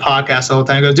on the podcast the whole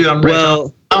time. He goes, dude, I'm rich. I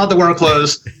don't have to wear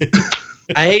clothes.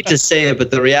 I hate to say it, but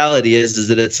the reality is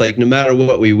that it's like no matter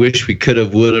what we wish we could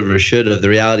have, would have, or should have, the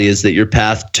reality is that your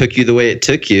path took you the way it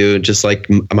took you, just like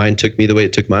mine took me the way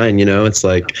it took mine. You know, it's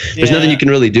like there's nothing you can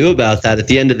really do about that. At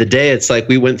the end of the day, it's like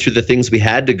we went through the things we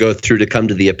had to go through to come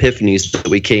to the epiphanies that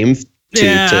we came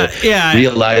to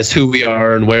realize who we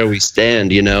are and where we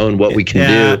stand, you know, and what we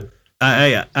can do.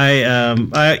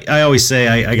 I always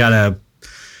say I got a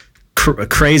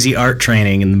crazy art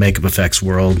training in the makeup effects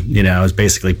world. You know, I was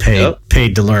basically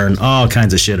paid to learn all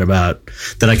kinds of shit about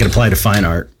that I could apply to fine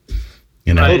art.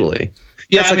 You know, totally.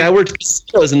 Yeah, it's I worked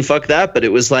casinos and fuck that, but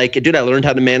it was like, dude, I learned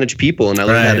how to manage people and I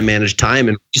learned how to manage time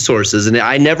and resources, and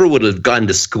I never would have gone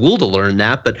to school to learn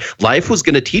that, but life was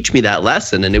going to teach me that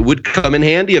lesson, and it would come in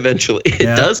handy eventually. It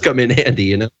does come in handy,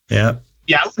 you know. Yeah,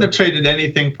 I wouldn't have traded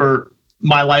anything for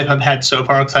my life I've had so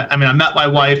far. I met my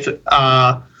wife.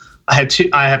 I have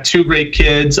two great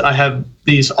kids. I have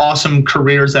these awesome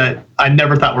careers that I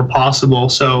never thought were possible.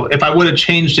 So if I would have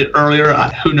changed it earlier,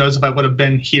 who knows if I would have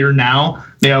been here now.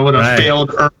 Maybe I would have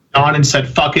failed early on and said,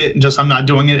 fuck it, and I'm not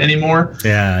doing it anymore.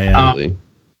 But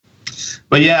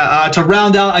to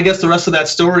round out, I guess, the rest of that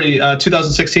story,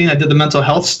 2016, I did the mental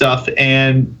health stuff,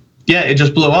 and it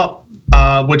just blew up,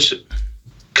 which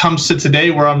comes to today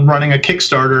where I'm running a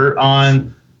Kickstarter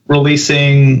on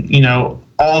releasing,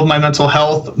 all of my mental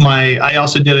health. I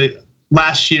also did it.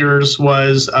 Last year's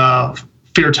was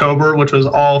Feartober, which was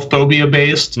all phobia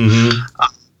based.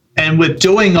 And with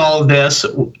doing all of this,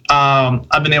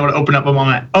 I've been able to open up on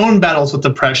my own battles with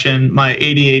depression, my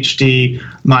ADHD,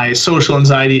 my social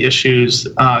anxiety issues.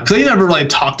 Because I never really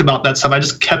talked about that stuff. I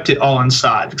just kept it all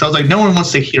inside because I was like, no one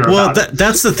wants to hear about it. Well,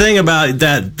 that's the thing about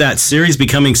that series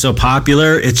becoming so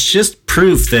popular. It's just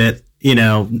proof that,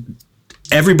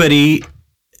 everybody,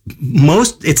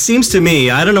 it seems to me,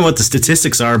 I don't know what the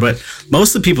statistics are, but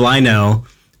most of the people I know,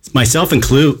 myself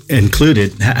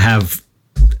included, have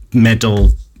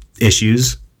mental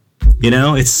issues.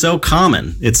 It's so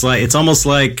common. It's almost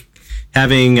like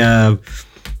having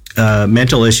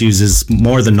mental issues is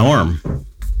more the norm.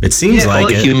 It seems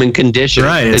like a human condition.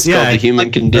 Right. It's called the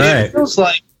human condition. Right. It feels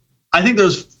like, I think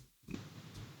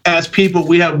as people,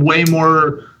 we have way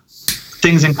more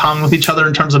things in common with each other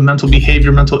in terms of mental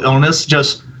behavior, mental illness.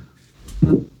 Just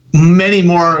many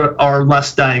more are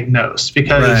less diagnosed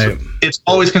because it's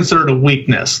always considered a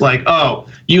weakness. Like, oh,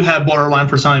 you have borderline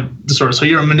personality disorder, so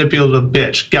you're a manipulative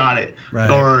bitch. Got it. Right.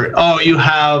 Or, oh, you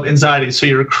have anxiety, so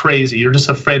you're crazy. You're just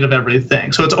afraid of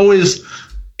everything. So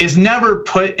it's never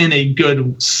put in a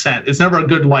good sense. It's never a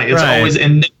good light. It's always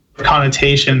in negative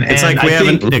connotation. It's like we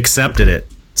haven't accepted it.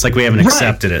 It's like we haven't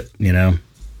accepted it,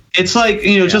 It's like,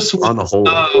 just on the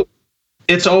whole.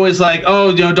 It's always like,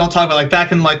 oh, don't talk about, like,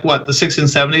 back in the 60s and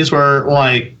 70s where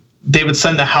like they would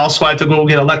send the housewife to go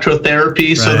get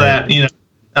electrotherapy so that,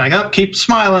 keep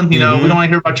smiling, we don't want to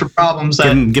hear about your problems.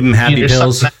 Give them happy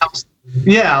pills.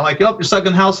 Yeah, like, you're stuck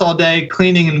in the house all day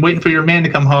cleaning and waiting for your man to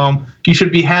come home. You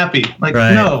should be happy. Like,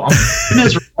 no, I'm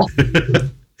miserable.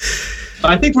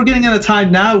 I think we're getting in a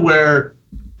time now where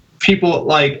people,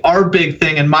 like, our big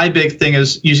thing and my big thing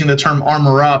is using the term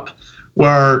armor up,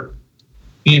 where,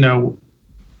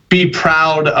 be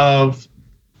proud of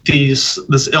this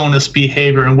illness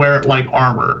behavior and wear it like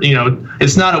armor.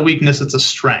 It's not a weakness, it's a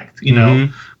strength.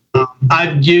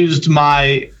 I've used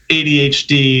my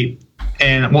ADHD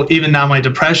and even now my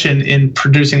depression in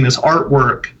producing this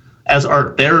artwork as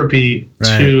art therapy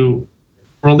to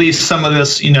release some of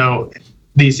this,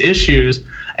 these issues.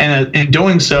 And in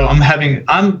doing so, I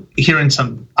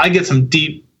get some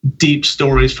deep deep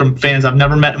stories from fans I've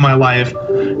never met in my life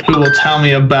who will tell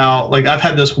me about, like, I've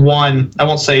had this one, I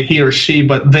won't say he or she,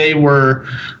 but they were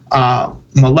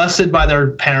molested by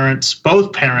their parents,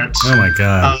 both parents. Oh my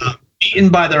God. Beaten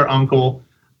by their uncle,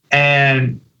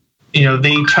 and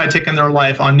they tried taking their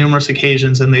life on numerous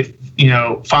occasions, and they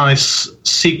finally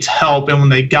seeked help, and when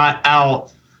they got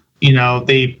out,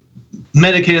 they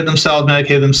medicated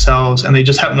themselves, and they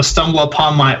just happened to stumble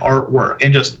upon my artwork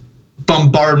and just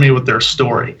bombard me with their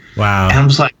story. Wow. And I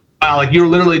was like, wow, like, you're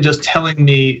literally just telling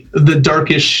me the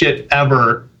darkest shit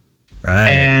ever. Right.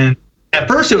 And at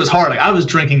first it was hard. Like, I was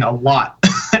drinking a lot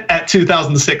at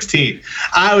 2016.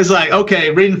 I was like, okay,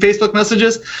 reading Facebook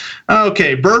messages.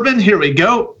 Okay, bourbon, here we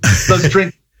go. Let's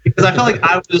drink. Because I felt like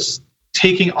I was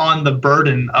taking on the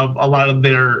burden of a lot of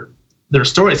their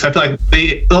stories. So I feel like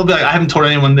they'll be like, I haven't told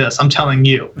anyone this. I'm telling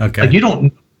you. Okay. Like, you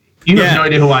have no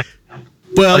idea who I am.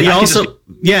 Well, like, you also,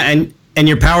 and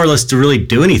you're powerless to really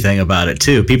do anything about it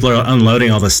too. People are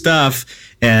unloading all the stuff,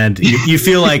 and you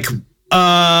feel like,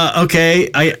 okay,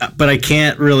 but I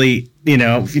can't really,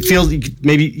 you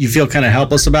feel kind of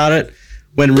helpless about it,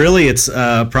 when really it's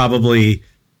probably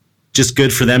just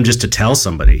good for them just to tell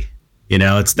somebody.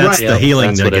 That's the healing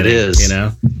that's they're what getting. It is.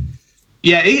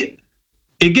 Yeah,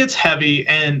 it gets heavy,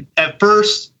 and at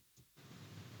first,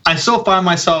 I still find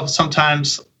myself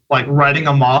sometimes like writing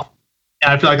them off,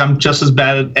 and I feel like I'm just as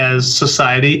bad as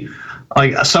society.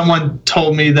 Like, someone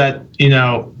told me that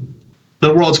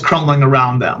the world's crumbling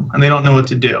around them, and they don't know what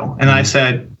to do, and I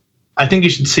said, I think you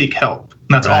should seek help. And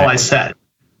that's all I said.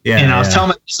 Yeah, I was telling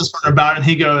my business partner about it, and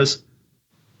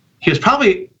he was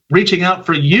probably reaching out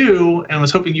for you and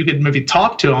was hoping you could maybe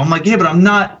talk to him. I'm like, yeah, but I'm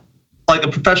not like a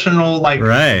professional, like,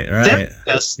 right.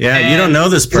 therapist. Yeah, and you don't know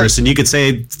this person. You could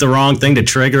say the wrong thing to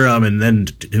trigger them, and then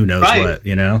who knows what,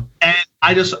 And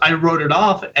I wrote it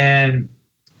off, and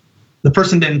the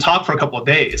person didn't talk for a couple of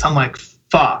days. I'm like,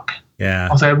 fuck. Yeah.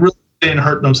 I was like, I really didn't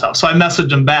hurt themselves. So I messaged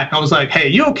them back. I was like, hey,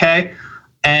 you okay?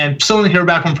 And still didn't hear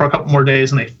back from them for a couple more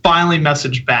days, and they finally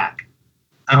messaged back.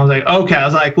 And I was like, okay. I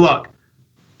was like, look.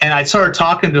 And I started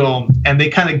talking to them, and they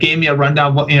kind of gave me a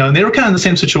rundown, and they were kind of in the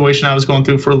same situation I was going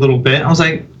through for a little bit. I was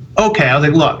like, okay. I was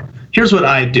like, look, here's what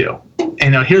I do.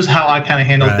 And here's how I kind of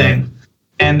handle things.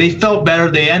 And they felt better.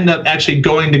 They ended up actually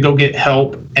going to go get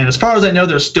help. And as far as I know,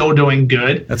 they're still doing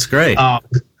good. That's great.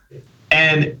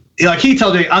 And like he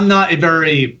tells me, I'm not a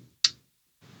very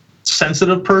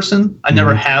sensitive person. I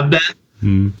never have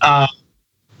been.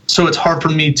 So it's hard for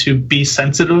me to be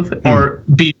sensitive or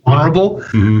be vulnerable.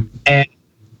 And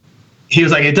he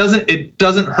was like, it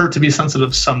doesn't hurt to be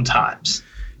sensitive sometimes.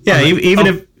 Yeah, like,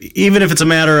 even if it's a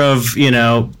matter of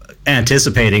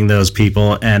anticipating those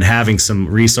people and having some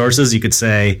resources, you could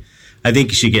say, I think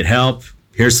you should get help.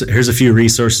 Here's a few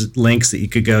resources links that you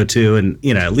could go to, and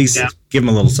at least give them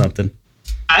a little something.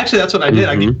 Actually, that's what I did.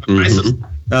 I gave them a crisis.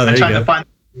 I tried to find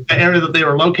the area that they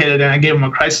were located in. I gave them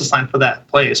a crisis line for that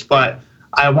place, but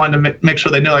I wanted to make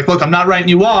sure they knew, like, look, I'm not writing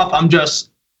you off.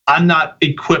 I'm not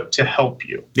equipped to help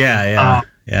you. Yeah.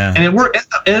 And it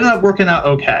ended up working out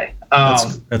okay.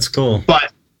 That's cool.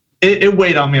 But it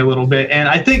weighed on me a little bit. And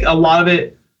I think a lot of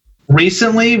it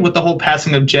recently with the whole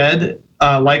passing of Jed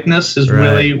likeness is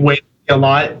really weighed a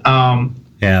lot.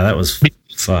 That was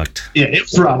fucked. Yeah, it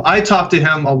was rough. I talked to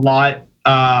him a lot.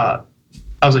 I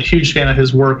was a huge fan of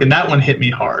his work, and that one hit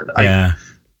me hard. Yeah.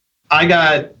 I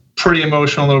got pretty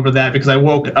emotional over that because I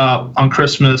woke up on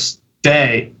Christmas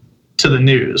Day to the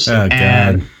news. Oh,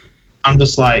 and God. I'm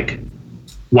just like,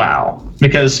 wow.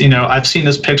 Because, I've seen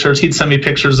his pictures. He'd send me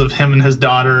pictures of him and his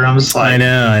daughter. I'm just like,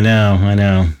 I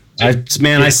know.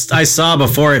 I saw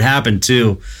before it happened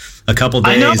too, a couple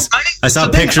days. I saw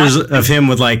pictures of him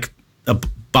with like a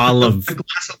bottle of a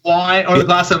glass of wine or a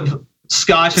glass of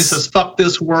scotch and says, fuck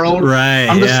this world. Right.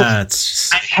 I'm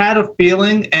just I had a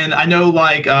feeling, and I know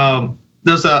like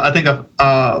there's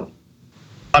a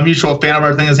mutual fan of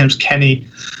ours, I think his name's Kenny.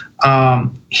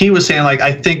 He was saying, like,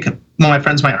 I think one of my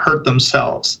friends might hurt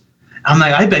themselves. I'm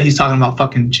like, I bet he's talking about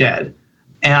fucking Jed.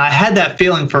 And I had that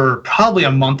feeling for probably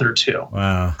a month or two.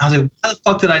 Wow. I was like, why the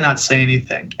fuck did I not say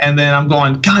anything? And then I'm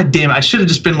going, God damn it, I should have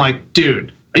just been like,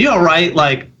 dude, are you all right?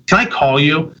 Like, can I call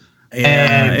you?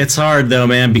 Yeah, and it's hard though,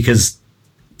 man, because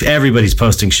everybody's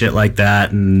posting shit like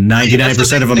that, and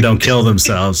 99% of them don't kill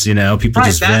themselves. People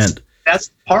just vent. That's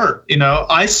the part.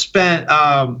 I spent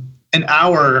an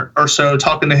hour or so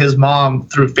talking to his mom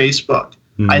through Facebook.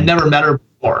 I never met her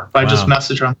before, but I just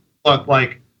messaged her. Look,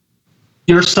 like,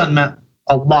 your son meant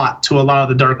a lot to a lot of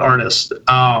the dark artists.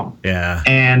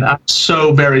 And I'm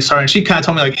so very sorry. And she kind of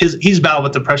told me, like, he's battled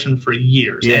with depression for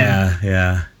years.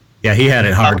 Yeah. He had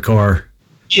it hardcore.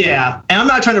 Yeah, and I'm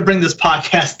not trying to bring this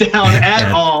podcast down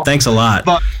at all. Thanks a lot.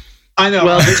 But I know.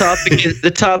 Well,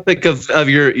 the topic of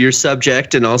your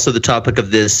subject, and also the topic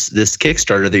of this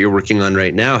Kickstarter that you're working on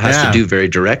right now, has to do very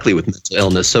directly with mental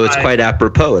illness. So it's quite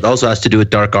apropos. It also has to do with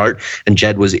dark art. And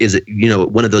Jed is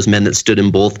one of those men that stood in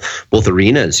both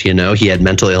arenas. You know, he had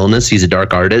mental illness. He's a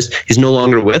dark artist. He's no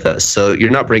longer with us. So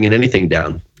you're not bringing anything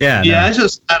down. Yeah. Yeah. I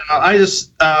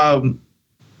don't know.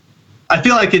 I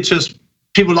feel like it's just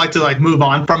people like to move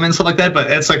on from it and stuff like that.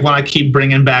 But it's like when I keep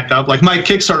bringing back up, like my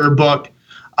Kickstarter book.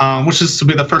 Which is to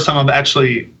be the first time I've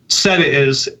actually said it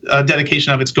is a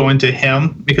dedication of it's going to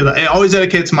him, because I always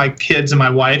dedicate it to my kids and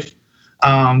my wife.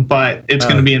 But it's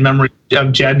going to be in memory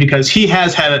of Jed, because he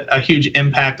has had a huge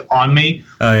impact on me.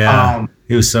 Oh yeah.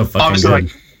 He was so fucking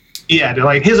good.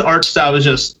 Dude, his art style was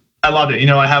just, I loved it. You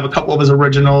know, I have a couple of his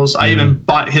originals. I even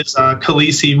bought his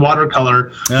Khaleesi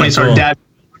watercolor when he started dabbing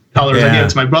colors. I gave it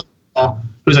to my brother-in-law,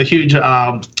 who's a huge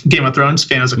Game of Thrones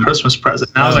fan, as a Christmas present.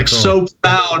 And I was so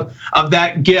proud of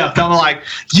that gift. I'm like,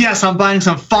 yes, I'm buying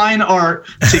some fine art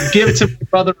to give to my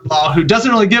brother-in-law, who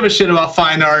doesn't really give a shit about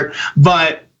fine art,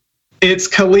 but it's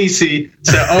Khaleesi.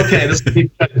 So, okay, this will be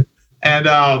good. And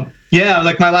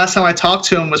my last time I talked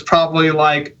to him was probably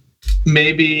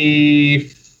maybe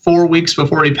 4 weeks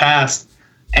before he passed.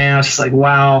 And I was just like,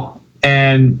 wow.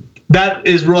 And that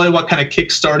is really what kind of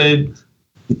kickstarted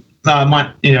don't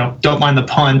mind the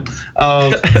pun,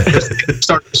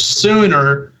 start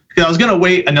sooner, because I was going to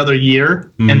wait another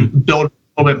year and build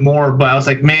a little bit more. But I was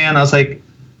like,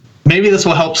 maybe this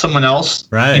will help someone else.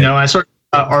 Right. You know, I started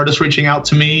artists reaching out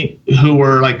to me who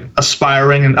were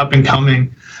aspiring and up and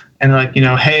coming, and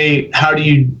hey, how do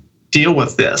you deal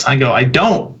with this? I go, I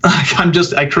don't.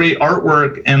 I create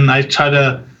artwork and I try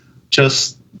to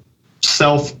just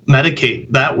self-medicate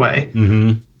that way.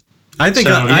 Mm-hmm. I think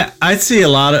I see a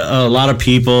lot of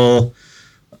people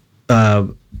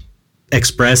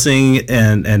expressing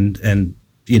and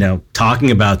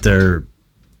talking about their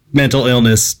mental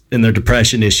illness and their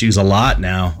depression issues a lot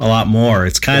more.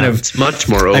 It's it's much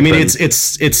more open. I mean, it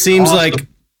seems like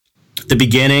the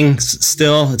beginning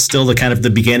still. It's still the kind of the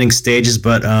beginning stages,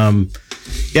 but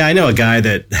I know a guy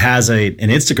that has an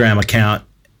Instagram account,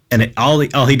 and all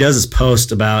he does is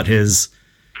post about his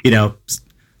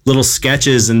little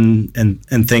sketches and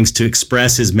things to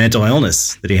express his mental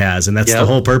illness that he has, and that's the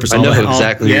whole purpose. I know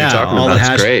exactly what you're talking about.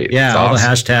 That's great. Yeah, all the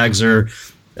hashtags are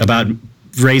about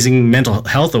raising mental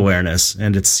health awareness,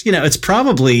 and it's it's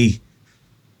probably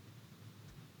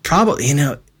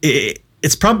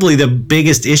it's probably the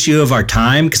biggest issue of our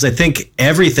time, because I think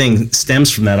everything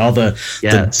stems from that. All the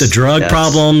drug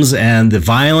problems and the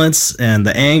violence and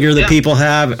the anger that people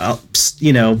have.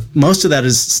 Most of that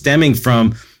is stemming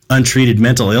from untreated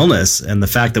mental illness, and the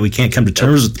fact that we can't come to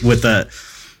terms with the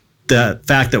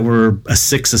fact that we're a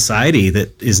sick society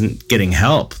that isn't getting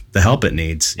the help it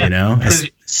needs.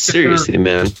 Seriously,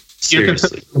 man. You're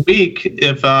considered weak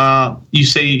if you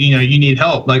say you need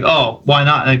help. Like, oh, why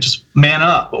not? Just man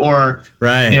up, or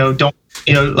don't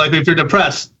if you're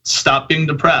depressed, stop being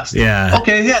depressed. Yeah.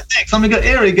 Okay. Yeah. Thanks. Let me go.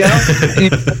 There we go.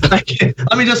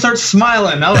 Let me just start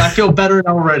smiling. I feel better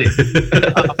already.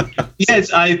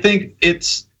 I think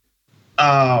it's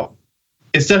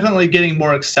definitely getting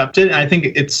more accepted, and I think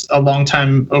it's a long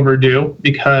time overdue,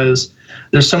 because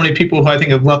there's so many people who I think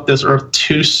have left this earth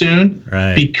too soon.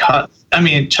 Right. Because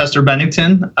Chester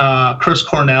Bennington, Chris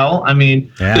Cornell.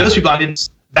 Those people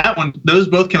those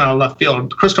both came out of left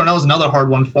field. Chris Cornell is another hard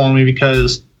one for me,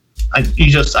 because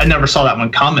I never saw that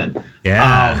one coming.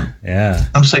 Yeah.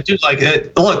 I'm just like,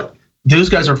 dude, look, those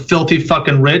guys are filthy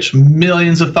fucking rich,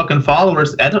 millions of fucking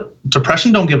followers.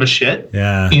 Depression don't give a shit.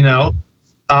 Yeah.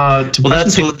 That's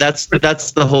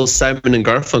the whole Simon and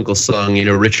Garfunkel song,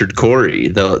 Richard Cory.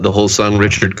 The whole song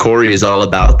Richard Cory is all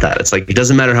about that. It's like, it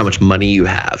doesn't matter how much money you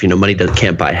have. Money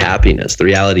can't buy happiness. The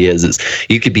reality is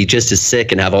you could be just as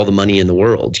sick and have all the money in the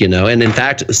world, And in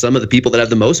fact, some of the people that have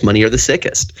the most money are the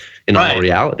sickest in all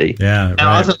reality. Yeah. And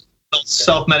also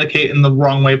self-medicate in the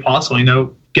wrong way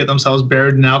possible, get themselves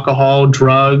buried in alcohol,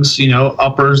 drugs,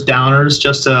 uppers, downers,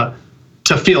 just to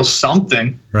feel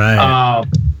something. Right.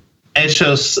 It's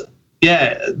just,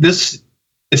 it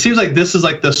seems like this is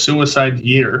the suicide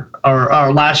year,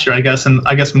 or last year, I guess, and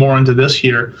I guess more into this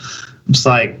year. It's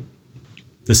like,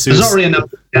 there's already enough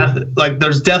death.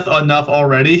 There's death enough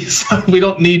already, so we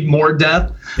don't need more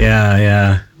death.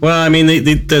 Yeah. Well,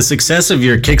 the success of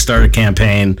your Kickstarter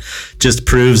campaign just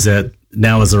proves that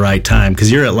now is the right time, because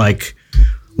you're at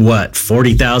what,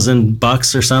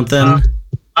 $40,000 or something?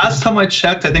 Last time I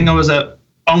checked, I think I was at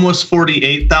almost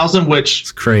 48,000, which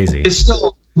is crazy. It's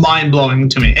still mind blowing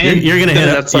to me. And you're gonna hit.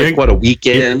 That's what, a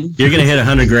weekend. You're gonna hit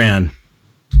 $100,000.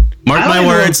 Mark my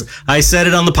words. I said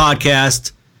it on the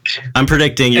podcast. I'm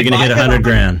predicting you're going to hit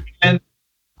 $100,000. And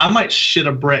I might shit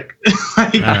a brick. All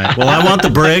right. Well, I want the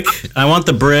brick. I want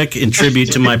the brick in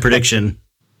tribute to my prediction.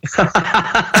 What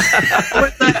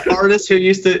was that artist who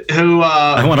used to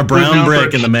I want a brown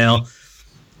brick in the mail.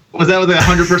 Was that with the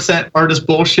 100% artist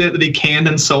bullshit that he canned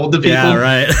and sold to people? Yeah,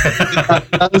 right.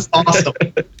 That was awesome.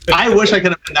 I wish I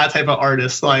could have been that type of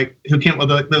artist, like who came up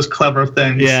with those clever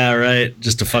things. Yeah, right.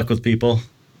 Just to fuck with people.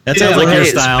 That sounds like your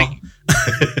style.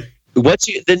 What's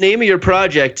the name of your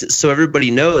project? So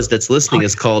everybody knows that's listening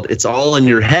is called "It's All in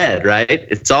Your Head," right?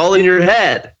 It's all in your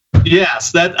head.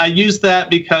 Yes, that I use that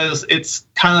because it's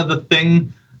kind of the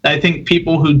thing that I think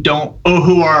people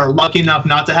who are lucky enough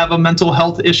not to have a mental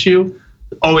health issue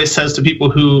always says to people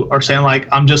who are saying like,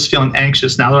 I'm just feeling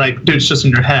anxious now. They're like, dude, it's just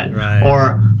in your head. Right.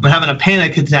 Or I'm having a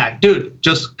panic attack. Dude,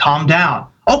 just calm down.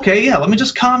 Okay, yeah, let me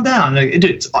just calm down. Like,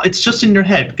 dude, it's just in your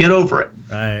head. Get over it.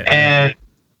 Right. And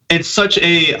it's such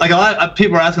a lot of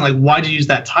people are asking like, why'd you use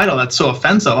that title? That's so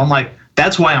offensive. I'm like,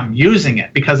 that's why I'm using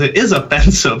it, because it is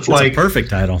offensive. It's like a perfect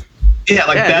title. Yeah,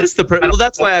 like that's well,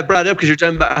 that's why I brought it up, because you're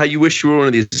talking about how you wish you were one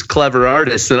of these clever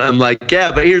artists, and I'm like,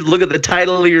 yeah, but here, look at the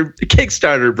title of your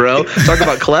Kickstarter, bro. Talk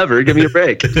about clever. Give me a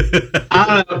break.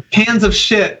 I don't know. Cans of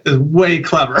shit is way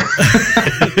clever.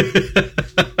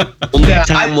 Only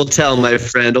time will tell, my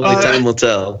friend. Only time will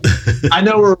tell. I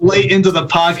know we're late into the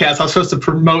podcast. I was supposed to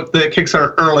promote the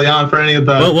Kickstarter early on for any of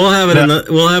the. Well, we'll have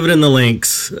it in the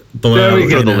links below. There we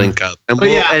go. The link up, and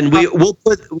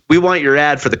we want your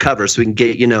ad for the cover, so we can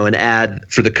get an ad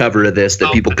for the cover of this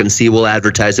that people can see. We'll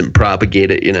advertise it and propagate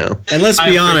it. And let's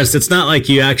be honest, it's not like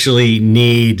you actually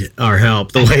need our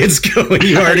help. The way it's going,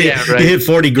 you already you hit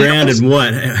 $40,000 in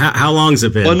what? How long's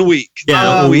it been? 1 week.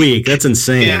 Yeah, a week. That's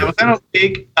insane. Yeah, within a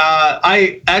week,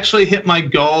 I actually hit my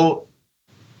goal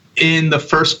in the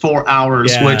first 4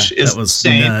 hours, which is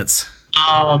insane. Nuts.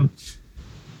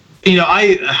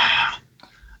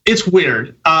 It's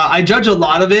weird. I judge a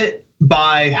lot of it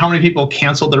by how many people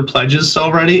canceled their pledges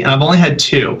already, and I've only had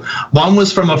 2. One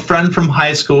was from a friend from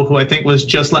high school who I think was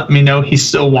just letting me know he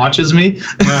still watches me.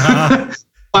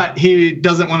 But he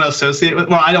doesn't want to associate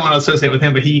with, I don't want to associate with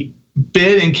him, but he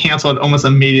bid and canceled almost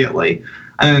immediately.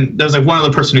 And there's like one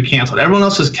other person who canceled. Everyone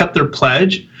else has kept their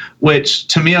pledge, which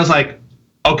to me, I was like,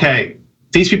 okay,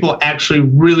 these people actually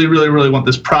really, really, really want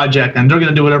this project, and they're going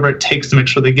to do whatever it takes to make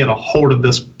sure they get a hold of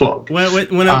this book.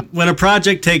 When a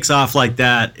project takes off like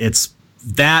that, it's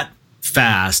that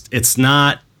fast. It's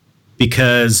not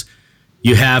because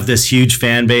you have this huge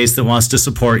fan base that wants to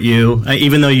support you,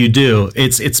 even though you do.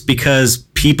 It's because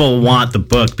people want the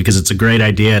book because it's a great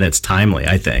idea and it's timely,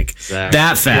 I think. Exactly.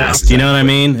 That fast. Yeah, exactly. You know what I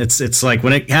mean? It's like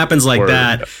when it happens like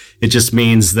that, it just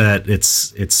means that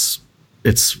it's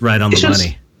right on the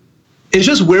money. It's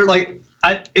just weird. Like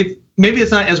maybe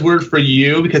it's not as weird for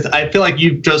you, because I feel like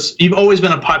you've always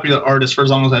been a popular artist for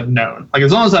as long as I've known. Like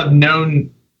as long as I've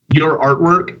known your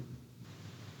artwork,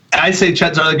 I say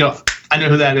Chad Zarley, go, I know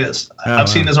who that is. I've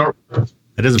seen his artwork.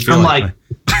 It doesn't feel like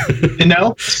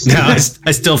No, I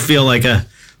still feel like a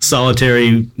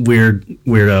solitary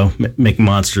weirdo making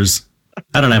monsters.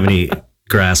 I don't have any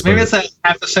grasp. Maybe it's that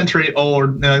half a century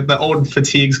old, the old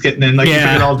fatigues getting in. Like you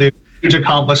can all do huge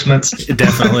accomplishments.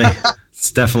 Definitely,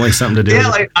 it's definitely something to do. Yeah,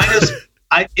 like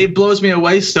it blows me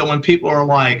away still when people are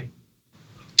like,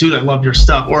 "Dude, I love your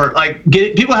stuff," or like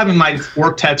people having my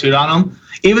work tattooed on them.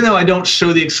 Even though I don't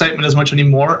show the excitement as much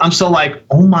anymore, I'm still like,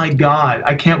 oh my God,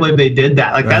 I can't believe they did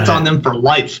that. Like that's on them for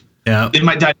life. Yeah. They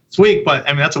might die this week, but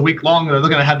I mean, that's a week long. They're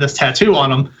going to have this tattoo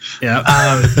on them.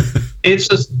 Yeah. It's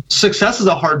just, success is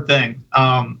a hard thing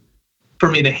for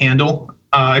me to handle,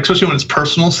 especially when it's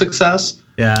personal success.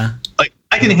 Yeah. Like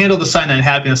I can handle the Cyanide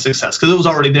Happiness success because it was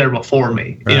already there before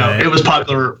me. Right. It was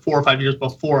popular 4 or 5 years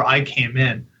before I came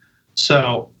in.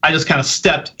 So I just kind of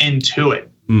stepped into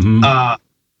it. Mm-hmm.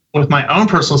 With my own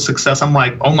personal success, I'm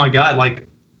like, oh my God, like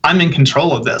I'm in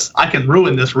control of this. I can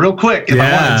ruin this real quick if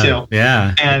I wanted to.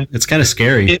 Yeah. And it's kind of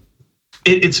scary.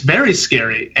 It's very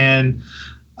scary. And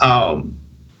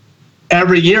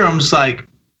every year I'm just like,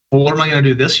 well, what am I going to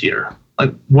do this year?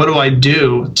 Like, what do I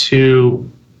do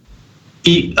to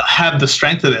have the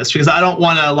strength of this? Because I don't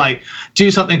want to like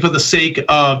do something for the sake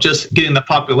of just getting the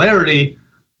popularity.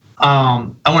 I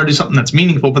want to do something that's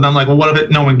meaningful, but I'm like, well, what if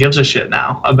no one gives a shit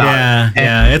now about it?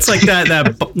 Yeah. It's like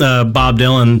that Bob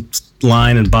Dylan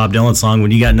line in Bob Dylan song, when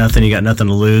you got nothing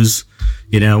to lose.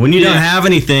 When you don't have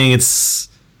anything, it's,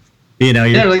 there's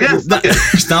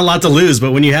not a lot to lose,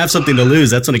 but when you have something to lose,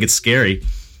 that's when it gets scary.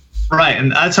 Right.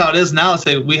 And that's how it is now.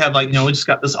 Say we have we just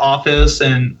got this office,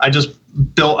 and I just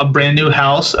built a brand new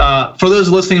house. For those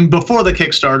listening before the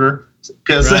Kickstarter,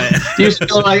 because Right. you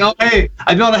feel like, oh, hey,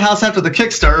 I built a house after the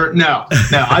Kickstarter. No,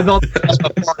 I built a house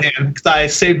beforehand because I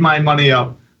saved my money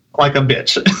up like a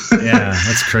bitch. Yeah,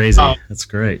 that's crazy. That's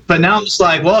great. But now I'm just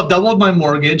like, well, I've doubled my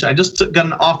mortgage. I just got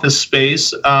an office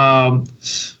space.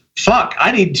 Fuck,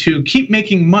 I need to keep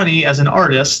making money as an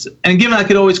artist. And given I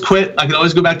could always quit, I could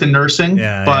always go back to nursing.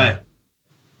 Yeah, but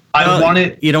I want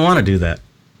it. You don't want to do that.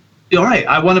 All right,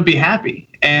 I want to be happy,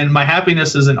 and my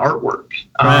happiness is in artwork.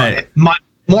 Right.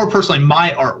 More personally,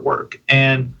 my artwork,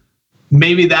 and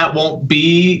maybe that won't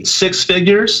be six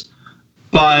figures,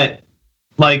 but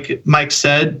like Mike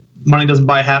said, money doesn't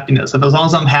buy happiness. If as long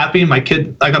as I'm happy, my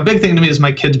kid, like a big thing to me is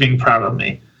my kids being proud of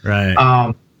me.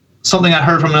 Right. Something I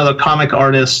heard from another comic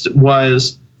artist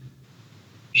was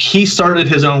he started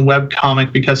his own web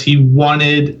comic because he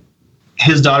wanted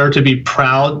his daughter to be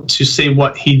proud to say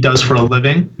what he does for a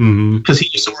living. Because he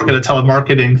used to work at a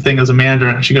telemarketing thing as a manager,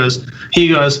 and he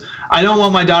goes, I don't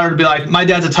want my daughter to be like, my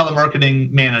dad's a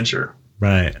telemarketing manager.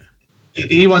 Right.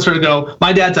 He wants her to go,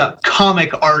 my dad's a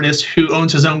comic artist who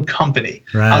owns his own company.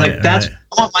 Right, I was like,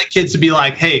 I want my kids to be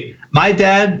like, hey, my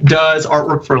dad does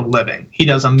artwork for a living. He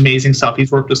does amazing stuff. He's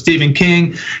worked with Stephen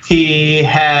King. He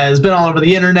has been all over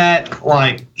the internet.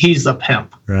 Like, he's a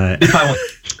pimp. Right.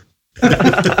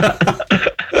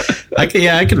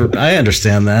 I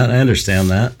understand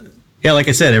that. Yeah, like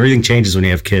I said, everything changes when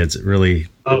you have kids. It really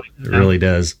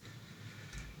does.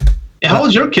 Yeah, how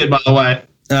old's your kid, by the way?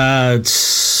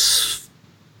 It's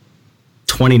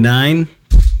 29.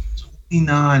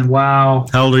 29. Wow.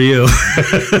 How old are you?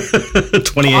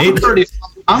 28.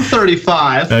 I'm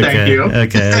 35. Thank you.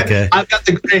 Okay. I've got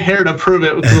the gray hair to prove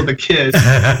it with the kids.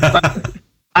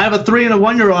 I have a 3 and a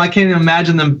 1 year old. I can't even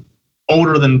imagine them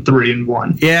older than 3 and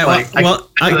 1. Yeah.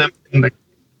 Them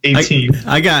 18.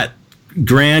 I got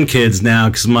grandkids now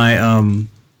because my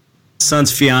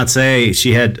son's fiance,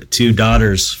 she had 2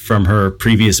 daughters from her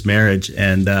previous marriage,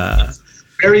 and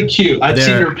very cute. I've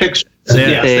seen your pictures.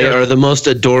 They are the most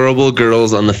adorable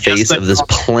girls on the face of this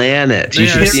planet. You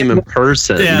should see them in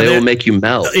person. They will make you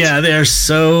melt. Yeah, they're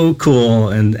so cool,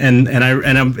 and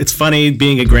it's funny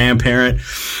being a grandparent.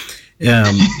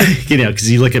 Because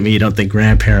you look at me, you don't think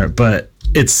grandparent, but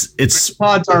it's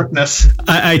darkness.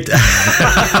 I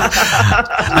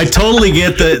totally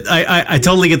get I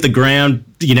totally get the grand,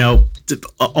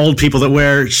 old people that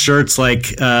wear shirts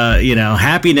like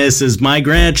happiness is my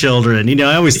grandchildren.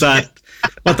 I always thought,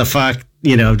 what the fuck,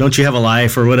 don't you have a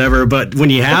life or whatever? But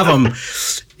when you have them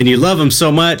and you love them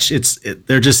so much,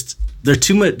 they're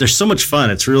too much. They're so much fun.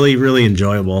 It's really, really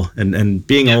enjoyable, and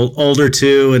being older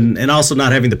too, and also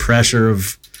not having the pressure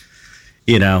of,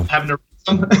 having to raise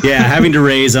them. having to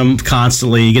raise them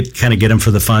constantly. You get them for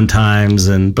the fun times,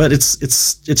 but it's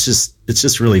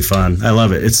just really fun. I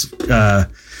love it.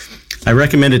 I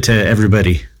recommend it to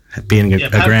everybody. Being a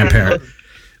grandparent,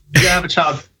 you have a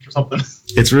child or something.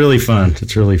 It's really fun.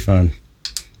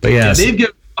 But they've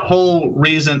given a whole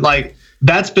reason like.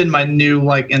 That's been my new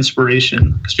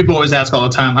inspiration, because people always ask all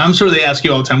the time. I'm sure they ask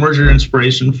you all the time, where's your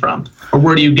inspiration from, or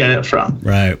where do you get it from?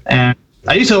 Right. And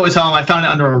I used to always tell them I found it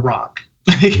under a rock,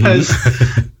 because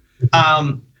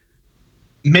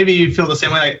maybe you feel the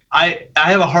same way. I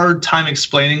have a hard time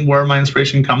explaining where my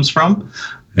inspiration comes from,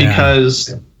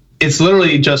 because it's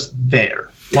literally just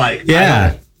there. Sit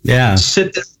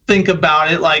there, think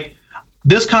about it. Like,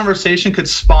 this conversation could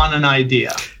spawn an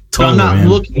idea. Totally, but I'm not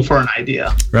looking for an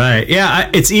idea. Right. Yeah.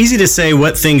 It's easy to say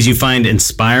what things you find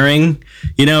inspiring,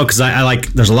 because I like,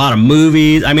 there's a lot of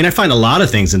movies. I mean, I find a lot of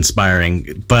things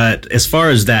inspiring, but as far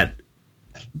as that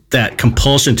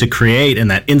compulsion to create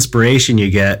and that inspiration you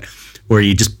get where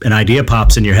an idea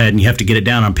pops in your head and you have to get it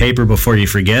down on paper before you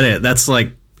forget it. That's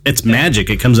like, it's magic.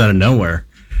 It comes out of nowhere.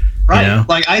 Right.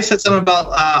 Like I said something about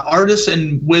artists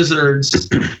and wizards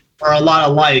are a lot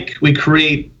alike. We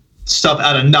create stuff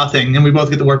out of nothing, and we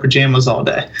both get to wear pajamas all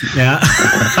day. Yeah.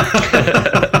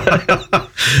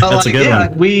 That's a good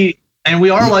one. We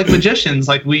are like magicians.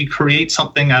 Like, we create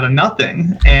something out of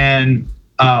nothing, and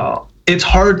it's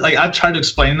hard. Like, I've tried to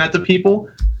explain that to people.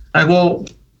 Like, well,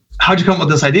 how'd you come up with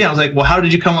this idea? I was like, well, how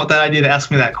did you come up with that idea to ask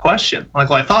me that question? Like,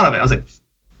 well, I thought of it. I was like,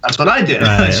 that's what I did.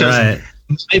 Right, it's just,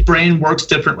 my brain works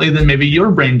differently than maybe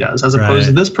your brain does, as opposed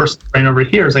to this person's brain over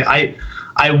here. It's like,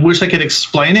 I wish I could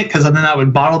explain it, because then I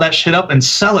would bottle that shit up and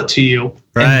sell it to you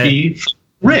and be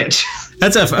rich.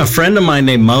 That's a friend of mine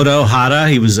named Moto Hata.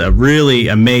 He was a really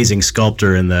amazing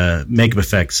sculptor in the makeup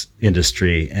effects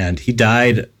industry, and he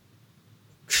died.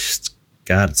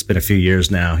 God, it's been a few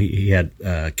years now. He had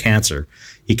cancer.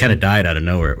 He kind of died out of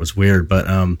nowhere. It was weird, but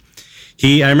I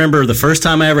remember the first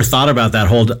time I ever thought about that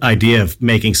whole idea of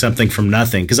making something from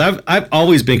nothing, because I've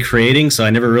always been creating, so I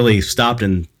never really stopped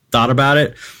and thought about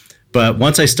it. But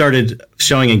once I started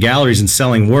showing in galleries and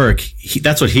selling work,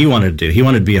 that's what he wanted to do. He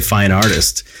wanted to be a fine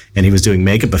artist, and he was doing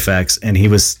makeup effects, and he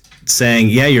was saying,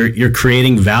 yeah, you're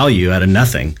creating value out of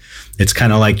nothing. It's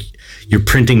kind of like you're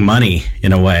printing money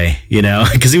in a way,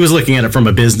 because he was looking at it from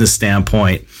a business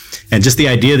standpoint. And just the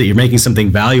idea that you're making something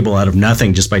valuable out of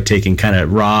nothing just by taking kind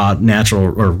of raw, natural,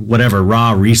 or whatever,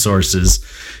 raw resources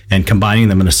and combining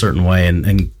them in a certain way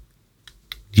and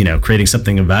creating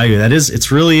something of value.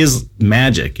 It really is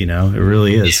magic, it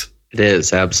really is. It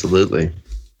is, absolutely.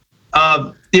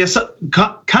 So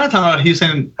kind of talking about he's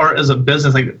saying art as a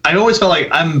business. Like, I always felt like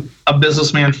I'm a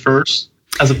businessman first,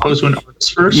 as opposed to an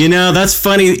artist first. That's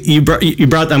funny. I'm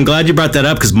glad you brought that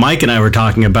up, because Mike and I were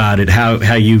talking about it.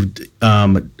 How you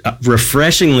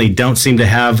refreshingly don't seem to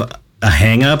have a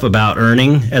hang up about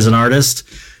earning as an artist,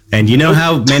 and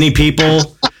how many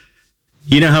people.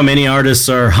 How many artists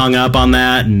are hung up on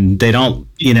that, and they don't,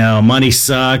 money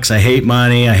sucks. I hate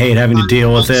money. I hate having to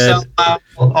deal with it.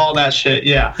 All that shit.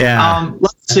 Yeah. Yeah.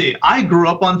 Let's see. I grew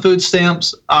up on food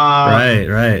stamps.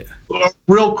 Right.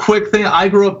 Real quick thing. I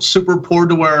grew up super poor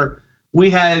to where we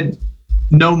had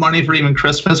no money for even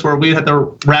Christmas, where we had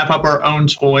to wrap up our own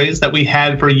toys that we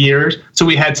had for years. So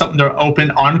we had something to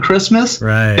open on Christmas.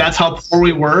 Right. That's how poor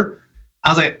we were. I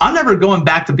was like, I'm never going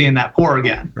back to being that poor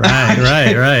again.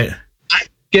 Right.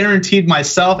 Guaranteed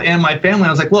myself and my family. I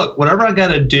was like, look, whatever I got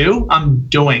to do, I'm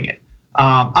doing it.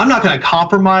 I'm not going to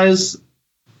compromise.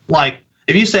 Like,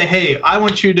 if you say, hey, I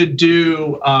want you to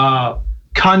do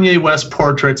Kanye West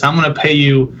portraits, I'm going to pay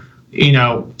you,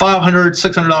 $500,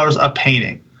 $600 a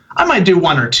painting. I might do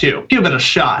one or two, give it a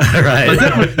shot. Right. But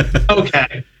then,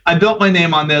 okay, I built my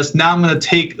name on this. Now I'm going to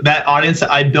take that audience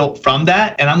that I built from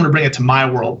that, and I'm going to bring it to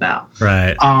my world now.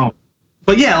 Right.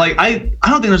 But yeah, like I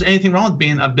don't think there's anything wrong with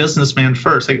being a businessman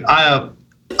first. Like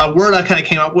a word I kind of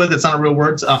came up with, it's not a real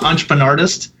word, it's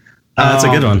entrepreneurist. That's a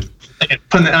good one. Like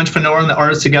putting the entrepreneur and the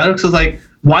artist together, because it's like,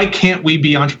 why can't we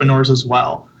be entrepreneurs as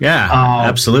well? Yeah,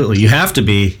 absolutely. You have to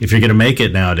be if you're going to make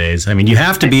it nowadays. I mean, you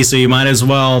have to be, so you might as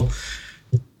well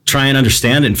try and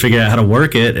understand it and figure out how to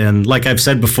work it. And like I've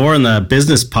said before in the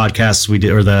business podcasts we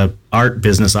did, or the art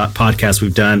business podcast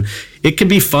we've done, it can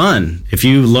be fun if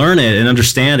you learn it and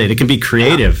understand it. It can be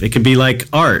creative. It can be like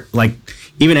art. Like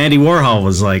even Andy Warhol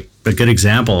was like a good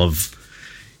example of,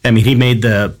 he made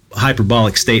the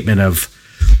hyperbolic statement of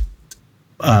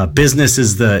business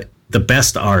is the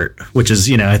best art, which is,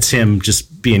 it's him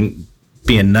just being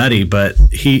nutty, but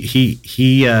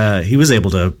he was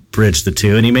able to bridge the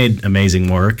two, and he made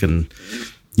amazing work. And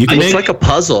it's like a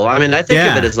puzzle. I think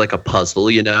of it as like a puzzle,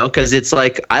 because it's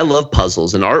like, I love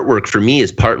puzzles, and artwork for me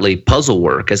is partly puzzle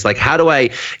work. It's like, how do I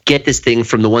get this thing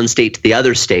from the one state to the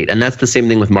other state? And that's the same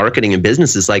thing with marketing and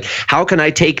business. It's like, how can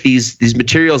I take these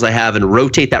materials I have and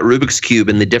rotate that Rubik's Cube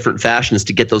in the different fashions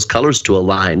to get those colors to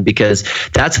align? Because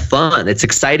that's fun. It's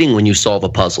exciting when you solve a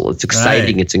puzzle. It's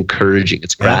exciting. Right. It's encouraging.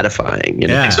 It's gratifying.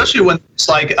 Especially when it's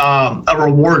like a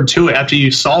reward to it after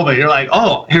you solve it. You're like,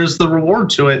 oh, here's the reward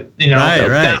to it.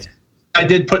 Right. I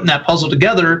did putting that puzzle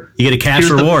together. You get a cash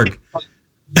reward.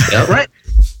 Yep. Right.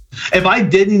 If I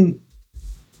didn't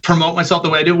promote myself the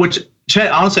way I do, which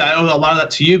Chet, honestly, I owe a lot of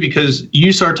that to you, because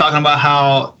you started talking about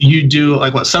how you do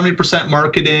 70%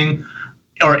 marketing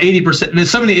or 80%,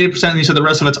 70, 80%, and you said the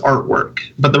rest of it's artwork,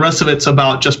 but the rest of it's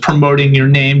about just promoting your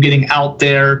name, getting out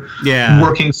there,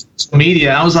 working social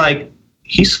media. I was like,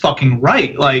 he's fucking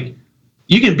right. Like,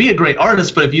 you can be a great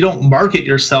artist, but if you don't market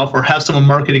yourself or have someone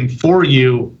marketing for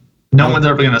you, no one's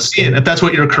ever going to see it. If that's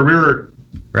what your career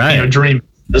dream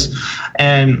is.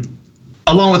 And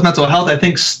along with mental health, I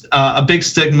think a big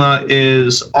stigma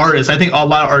is artists. I think a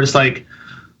lot of artists like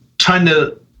trying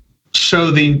to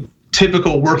show the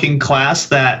typical working class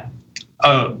that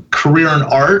a career in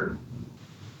art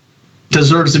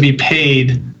deserves to be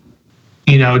paid,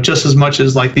 just as much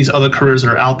as like these other careers that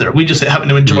are out there. We just happen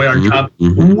to enjoy our job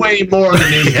way more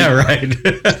than you. Yeah, right.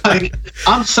 Like,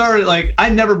 I'm sorry, like I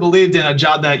never believed in a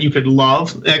job that you could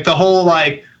love. Like the whole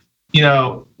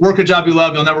work a job you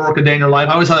love, you'll never work a day in your life.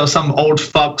 I always thought it was some old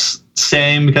fucks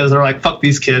saying, because they're like, fuck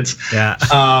these kids. Yeah.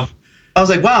 I was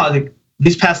like, wow, like,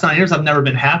 these past 9 years I've never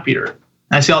been happier.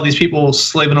 And I see all these people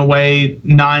slaving away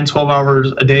 9-12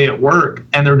 hours a day at work,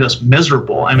 and they're just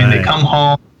miserable. They come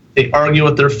home, they argue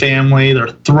with their family, they're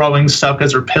throwing stuff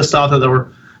because they're pissed off that they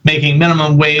were making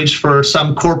minimum wage for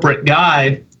some corporate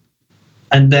guy.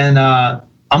 And then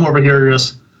I'm over here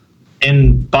just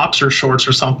in boxer shorts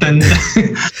or something.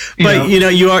 But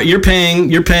you're paying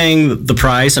the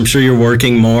price. I'm sure you're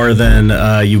working more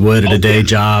than you would at a day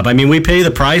job. We pay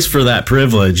the price for that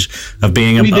privilege of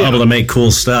being able to make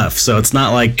cool stuff. So it's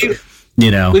not like, we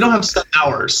don't have set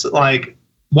hours. Like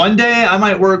one day I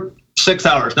might work 6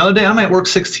 hours. Another day I might work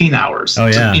 16 hours. Oh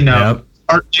yeah. You know,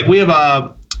 Yep. we have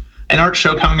an art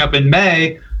show coming up in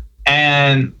May,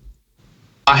 and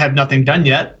I have nothing done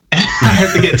yet. I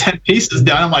have to get 10 pieces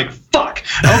done. I'm like, fuck.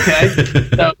 Okay.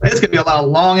 So it's gonna be a lot of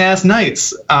long ass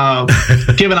nights.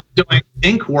 Given I'm doing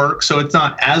ink work, so it's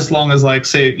not as long as like,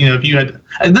 say, you know, if you had.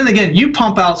 And then again, you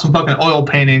pump out some fucking oil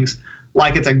paintings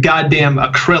like it's a goddamn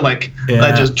acrylic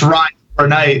that just dries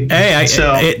overnight.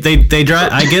 Hey, they dry.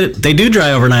 I get it. They do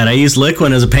dry overnight. I use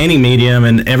Liquin as a painting medium,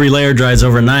 and every layer dries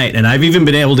overnight. And I've even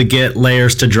been able to get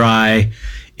layers to dry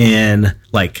in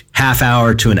like half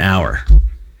hour to an hour.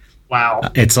 Wow.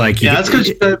 It's like that's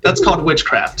because that's called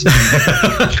witchcraft.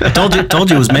 I told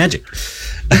you it was magic.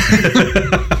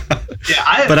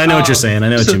 Yeah, but I know what you're saying. I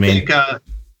know what you mean.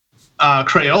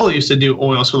 Crayola used to do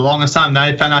oils for the longest time. Then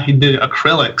I found out he did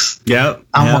acrylics. Yep.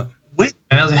 I'm like, wait,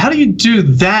 and I was like, how do you do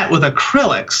that with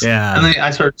acrylics? Yeah. And then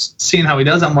I started seeing how he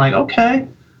does. I'm like, okay.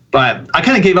 But I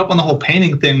kind of gave up on the whole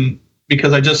painting thing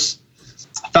because I just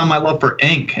found my love for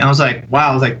ink. And I was like,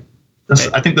 wow,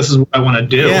 I think this is what I want to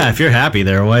do. Yeah, if you're happy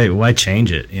there, why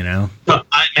change it, you know? But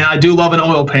I do love an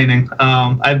oil painting.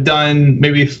 I've done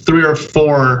maybe 3 or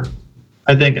 4,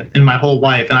 I think, in my whole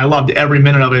life, and I loved every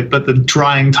minute of it, but the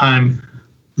drying time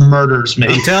murders me.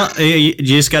 You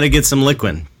just got to get some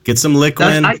Liquin. Get some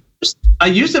Liquin. I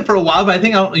used it for a while, but I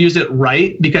think I don't use it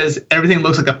right because everything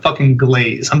looks like a fucking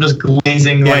glaze. I'm just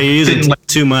glazing. Yeah, you're using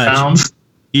too much. Pounds.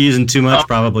 You're using too much,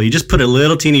 probably. You just put a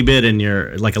little teeny bit in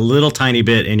your, like a little tiny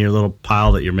bit in your little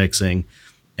pile that you're mixing,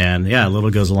 and yeah, a little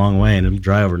goes a long way, and it'll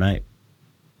dry overnight.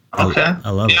 Okay. I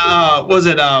love it. Was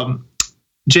it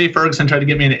Jay Ferguson tried to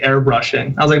get me into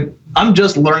airbrushing? I was like, I'm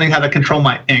just learning how to control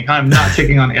my ink. I'm not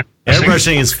taking on airbrushing.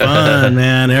 Airbrushing is fun,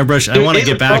 man. Airbrush. I want to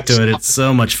get back to it. It's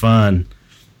so much fun.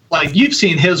 Like, you've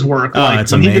seen his work. Oh,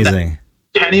 it's amazing.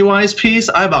 Pennywise piece,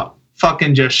 I about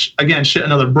fucking just, again, shit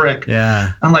another brick.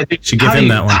 Yeah. I'm like, dude, should give him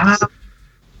that one.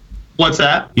 What's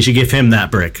that? You should give him that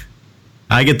brick.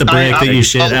 I get the brick that you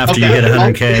shit after you hit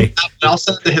 100K. I'll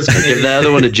send it to his. Give the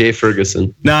other one to Jay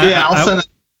Ferguson. No, yeah, I'll send it.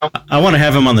 I want to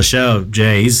have him on the show,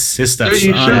 Jay. His stuff's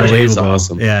unbelievable. He's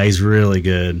awesome. Yeah, he's really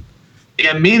good.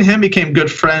 Yeah, me and him became good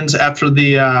friends after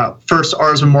the first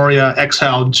Ars Memoria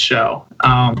Exiled show.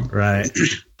 Right.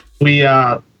 We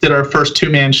did our first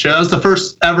 2-man shows. The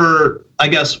first ever, I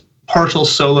guess, partial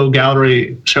solo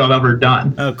gallery show I've ever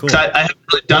done. Oh, cool. I haven't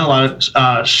really done a lot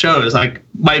of shows. Like,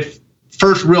 my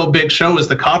first real big show was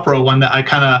the Copro one that I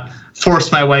kind of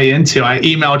forced my way into. I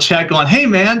emailed Chet going, hey,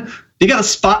 man, you got a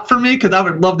spot for me? Because I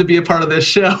would love to be a part of this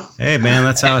show. Hey, man,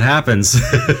 that's how it happens.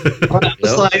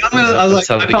 That's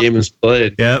how the game is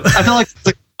played. Yep. I feel like it's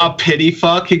like a pity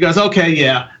fuck. He goes, okay,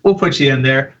 yeah, we'll put you in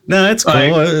there. No, it's cool.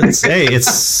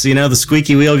 It's you know, the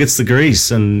squeaky wheel gets the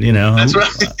grease, and you know. That's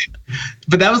right.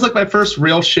 But that was like my first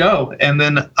real show, and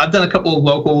then I've done a couple of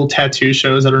local tattoo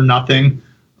shows that are nothing.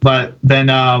 But then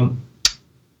a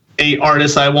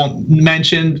artist I won't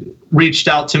mention reached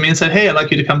out to me and said, hey, I'd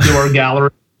like you to come to our gallery.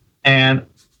 And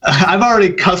I've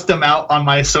already cussed them out on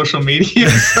my social media,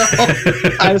 so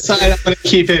I decided I'm going to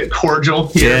keep it cordial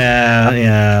here.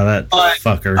 Yeah, that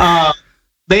fucker.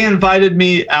 They invited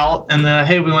me out, and then,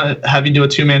 hey, we want to have you do a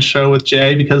 2-man show with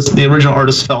Jay because the original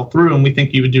artist fell through, and we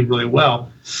think you would do really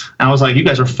well. And I was like, you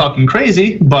guys are fucking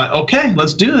crazy, but okay,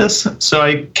 let's do this. So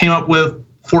I came up with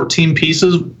 14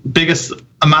 pieces, biggest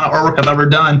amount of artwork I've ever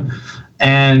done,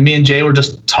 and me and Jay were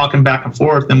just talking back and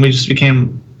forth, and we just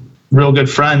became real good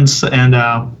friends, and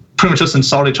pretty much just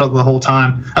insult each other the whole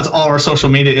time. That's all our social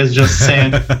media is, just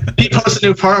saying, he posts a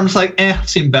new part, I'm just like, I've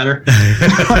seen better.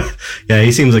 Yeah,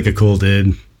 he seems like a cool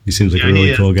dude. He seems like a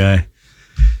really cool guy.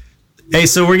 Hey,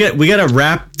 so we got to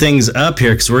wrap things up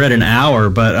here because we're at an hour,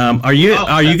 but are you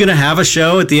going to have a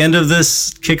show at the end of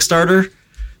this Kickstarter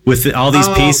with all these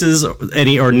pieces,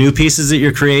 or new pieces that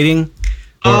you're creating?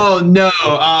 Oh no,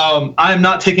 I'm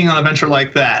not taking on a venture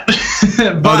like that.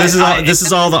 This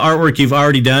is all the artwork you've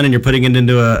already done, and you're putting it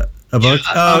into a book.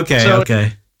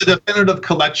 Okay. The definitive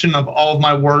collection of all of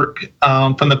my work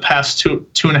from the past two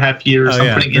and a half years.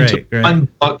 I'm putting into one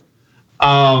book.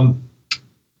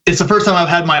 It's the first time I've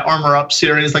had my Armor Up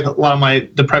series, like a lot of my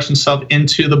depression stuff,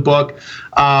 into the book.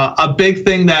 A big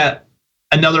thing that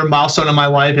another milestone in my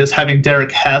life is having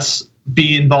Derek Hess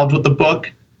be involved with the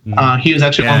book. He was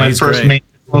actually one of my first main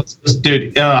influences.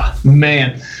 Dude,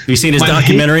 man. Have you seen his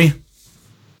documentary?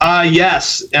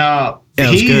 Yes.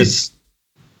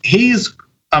 He's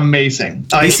amazing.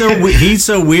 He's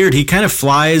so weird. He kind of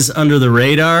flies under the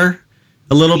radar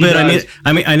a little bit. Does.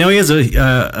 I know he has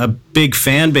a big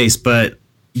fan base, but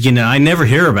you know, I never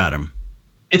hear about him.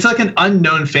 it's like an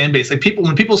unknown fan base. Like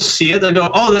when people see it, they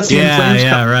go, "Oh, that's the In Flames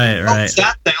cover. Right. What's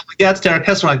that thing?" I'm like, "Yeah, it's Derek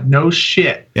Hester." Like, no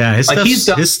shit. Yeah, his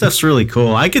stuff's really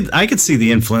cool. I could see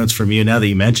the influence from you now that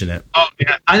you mention it. Oh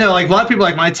yeah, I know. Like a lot of people,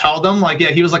 like when I tell them, like,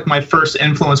 yeah, he was like my first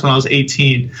influence when I was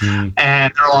 18,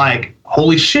 and they're like,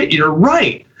 "Holy shit, you're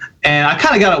right." And I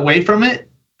kind of got away from it,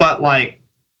 but like,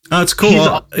 oh, it's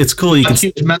cool. It's cool. You can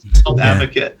huge mental health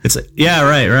advocate. It's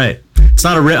right. It's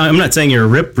not I'm not saying you're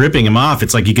ripping him off.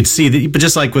 It's like you could see that, but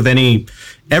just like with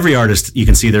every artist, you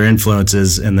can see their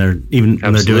influences and when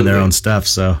they're doing their own stuff.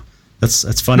 So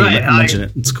that's funny. Right, You mention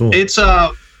it. It's cool. It's I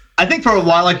think for a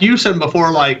while, like you said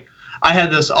before, like I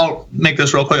had this. I'll make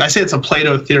this real quick. I say it's a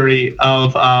Plato theory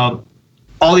of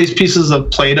all these pieces of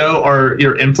Play-Doh are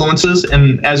your influences,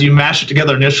 and as you mash it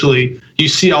together initially, you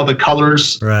see all the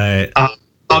colors right.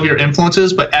 Of your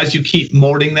influences. But as you keep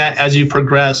molding that, as you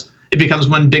progress, it becomes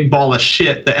one big ball of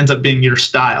shit that ends up being your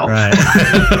style. Right.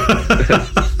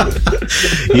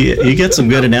 you get some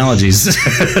good analogies.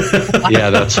 Yeah,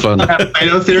 that's fun.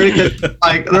 Play-Doh theory.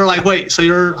 Like they're like, wait, so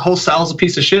your whole style is a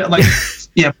piece of shit? I'm like,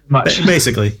 yeah, pretty much.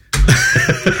 Basically.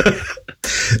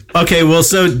 Okay, well,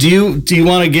 so do you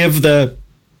want to give the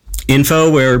info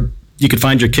where you could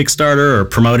find your Kickstarter or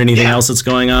promote anything else that's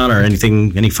going on, or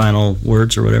any final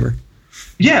words or whatever?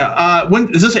 Yeah. When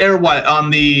does this air? What,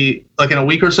 on in a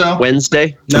week or so?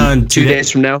 Wednesday? No, in 2 days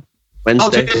from now.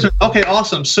 Wednesday. Okay,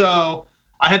 awesome. So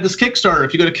I had this Kickstarter.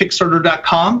 If you go to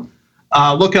Kickstarter.com,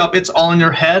 look up "It's All in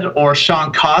Your Head" or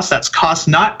Sean Koss. That's Koss,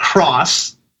 not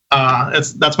Cross.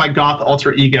 That's my goth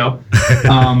alter ego.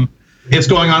 It's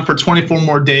going on for 24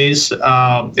 more days.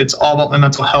 It's all about my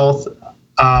mental health.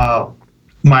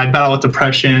 My battle with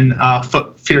depression,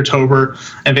 Feartober.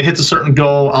 And if it hits a certain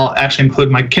goal, I'll actually include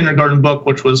my kindergarten book,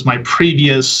 which was my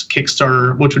previous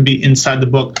Kickstarter, which would be inside the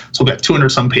book. So we'll get 200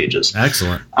 some pages.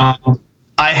 Excellent. I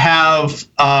have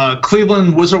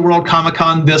Cleveland Wizard World Comic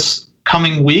Con this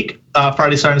coming week,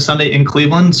 Friday, Saturday, and Sunday in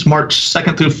Cleveland. It's March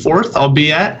 2nd through 4th I'll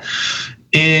be at.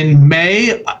 In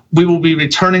May, we will be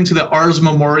returning to the Ars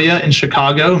Memoria in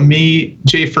Chicago. Me,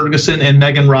 Jay Ferguson, and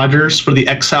Megan Rogers for the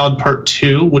Exiled Part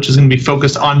 2, which is going to be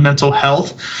focused on mental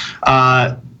health.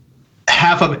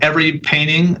 Half of every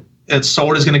painting that's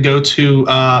sold is going to go to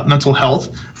mental health.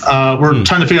 We're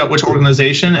trying to figure out which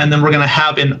organization, and then we're going to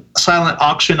have a silent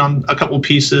auction on a couple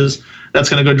pieces that's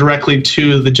going to go directly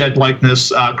to the Jed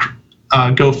Likeness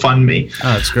GoFundMe.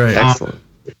 Oh, that's great. Excellent.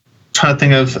 Trying to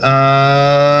think of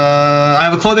I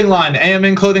have a clothing line,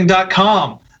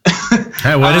 aminclothing.com.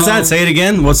 Hey, what is that? Say it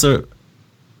again. What's the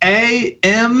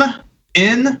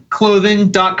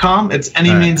aminclothing.com? It's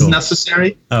any means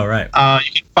necessary. Oh, right.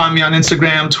 You can find me on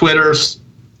Instagram, Twitter,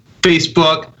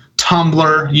 Facebook,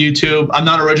 Tumblr, YouTube. I'm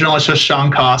not original, it's just Sean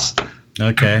Koss.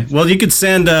 Okay. Well, you could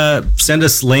send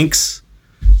us links.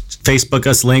 Facebook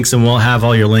us links, and we'll have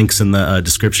all your links in the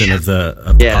description of the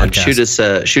podcast.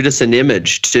 And shoot us an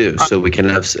image too, so we can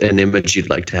have an image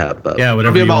you'd like to have. Yeah,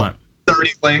 whatever you want.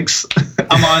 30 links.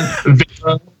 I'm on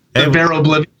Vero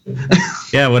Oblivion.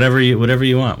 Yeah, whatever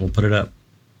you want, we'll put it up.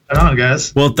 Right on,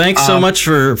 guys. Well, thanks so much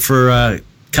for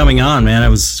coming on, man. It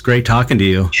was great talking to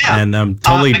you, and I'm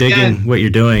totally digging what you're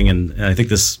doing, and I think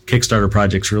this Kickstarter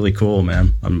project's really cool,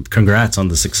 man. Congrats on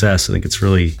the success. I think it's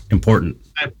really important.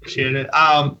 I appreciate it.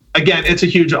 Again, it's a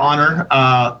huge honor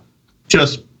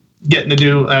just getting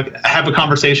to have a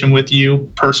conversation with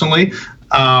you personally.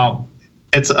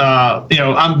 It's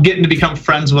I'm getting to become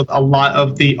friends with a lot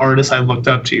of the artists I looked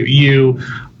up to. You,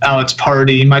 Alex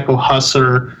Pardee, Michael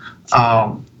Husser.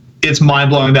 It's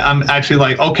mind blowing that I'm actually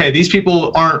like, okay, these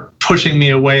people aren't pushing me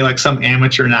away like some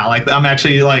amateur now. Like I'm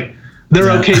actually like,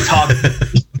 they're okay talking.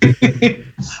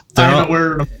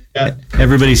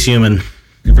 Everybody's human.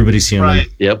 Everybody's human. Right.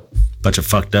 Yep. Bunch of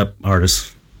fucked up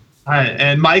artists. All right.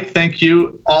 And Mike, thank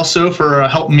you also for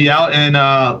helping me out and,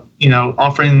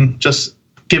 offering, just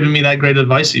giving me that great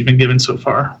advice you've been given so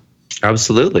far.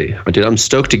 Absolutely. Dude, I'm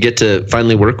stoked to get to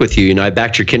finally work with you. I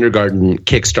backed your kindergarten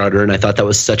Kickstarter, and I thought that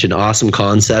was such an awesome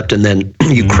concept. And then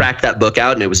you cracked that book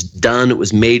out, and it was done. It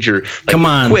was major. Come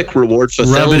on. Quick reward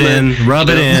fulfillment. Rub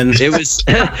it in. It was,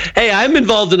 hey, I'm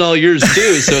involved in all yours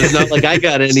too, so it's not like I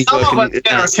got any fucking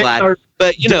slack.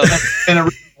 But, in a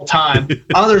reasonable time.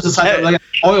 Others decide to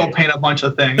oil paint a bunch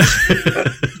of things.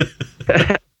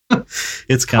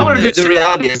 It's coming. The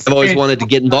reality is I've always wanted to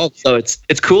get involved. So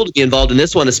it's cool to be involved in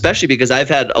this one, especially because I've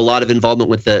had a lot of involvement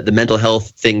with the mental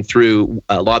health thing through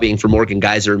lobbying for Morgan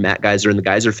Geyser, Matt Geyser, and the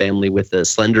Geyser family with the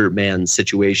Slender Man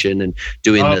situation and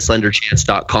doing the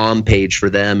slenderchance.com page for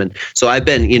them. And so I've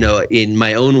been, in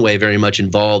my own way, very much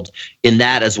involved in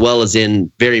that, as well as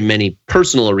in very many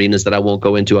personal arenas that I won't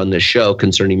go into on this show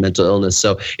concerning mental illness.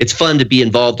 So it's fun to be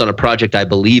involved on a project I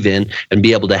believe in and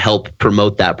be able to help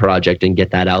promote that project and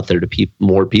get that out there to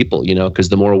more people, because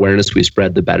the more awareness we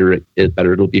spread, the better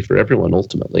it'll be for everyone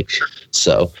ultimately.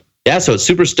 So yeah, so it's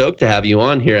super stoked to have you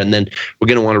on here, and then we're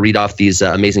going to want to read off these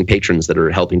amazing patrons that are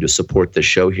helping to support the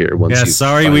show here.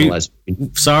 Sorry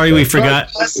we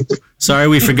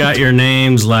forgot your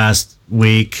names last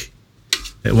week.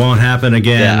 It won't happen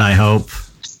again. I hope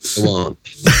it won't.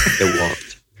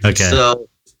 Okay. So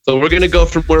we're going to go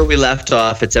from where we left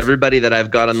off. It's everybody that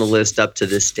I've got on the list up to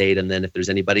this date. And then if there's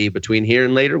anybody between here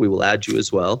and later, we will add you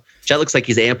as well. Chet looks like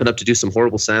he's amping up to do some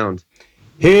horrible sound.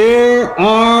 Here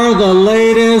are the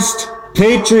latest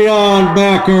Patreon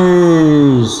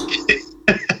backers.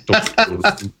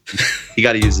 You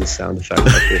got to use this sound effect.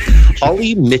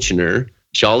 Holly Mitchener,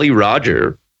 Jolly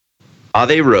Roger,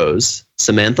 Ave Rose,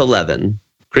 Samantha Levin,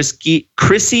 Chrissy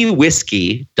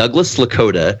Whiskey, Douglas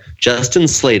Lakota, Justin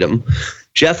Slatum,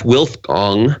 Jeff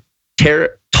Wilfgong,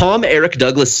 Tom Eric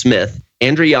Douglas Smith,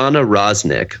 Andriana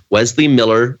Rosnick, Wesley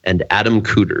Miller, and Adam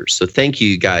Cooter. So thank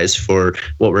you guys for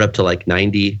what we're up to, like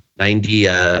 90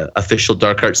 official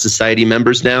Dark Art Society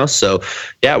members now. So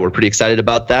yeah, we're pretty excited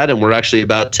about that. And we're actually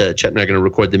about to, Chet and I are going to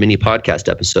record the mini podcast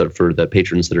episode for the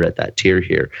patrons that are at that tier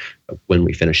here when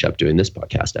we finish up doing this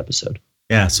podcast episode.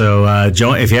 Yeah. So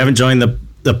if you haven't joined the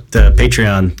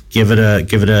Patreon, give it a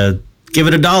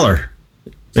 $1.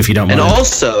 If you don't mind. And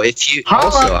also,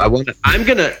 I'm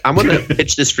gonna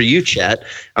pitch this for you, Chet.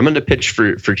 I'm gonna pitch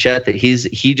for Chet that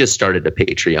he just started a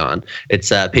Patreon. It's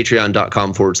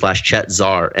patreon.com/Chet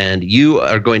Zar, and you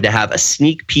are going to have a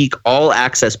sneak peek, all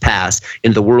access pass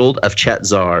in the world of Chet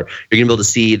Zar. You're gonna be able to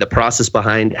see the process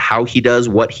behind how he does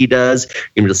what he does. You're gonna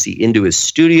be able to see into his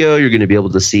studio. You're gonna be able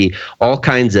to see all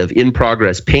kinds of in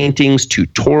progress paintings,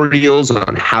 tutorials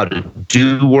on how to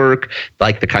do work,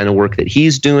 like the kind of work that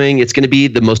he's doing. It's gonna be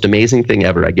the most amazing thing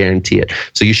ever, I guarantee it.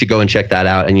 So you should go and check that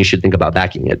out, and you should think about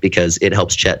backing it because it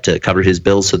helps Chet to cover his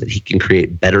bills so that he can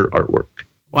create better artwork.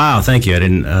 Wow, thank you. I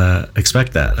didn't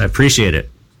expect that. I appreciate it.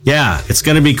 Yeah, it's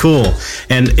going to be cool,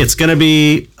 and it's going to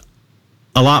be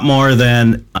a lot more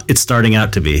than it's starting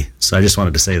out to be. So I just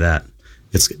wanted to say that.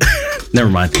 It's never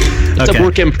mind. It's a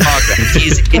work in progress.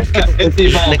 He's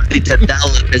evolving to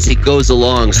develop as he goes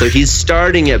along. So he's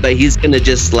starting it, but he's going to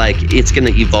it's going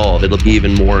to evolve. It'll be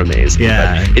even more amazing.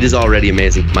 Yeah. But it is already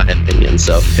amazing, in my opinion.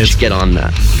 So just get on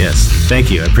that. Yes.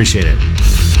 Thank you. I appreciate it.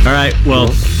 All right. Well,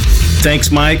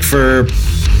 thanks, Mike, for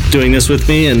doing this with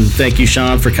me, and thank you,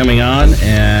 Sean, for coming on.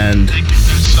 And thank you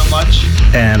so much.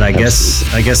 And I guess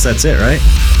that's it, right?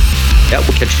 Yeah,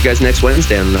 we'll catch you guys next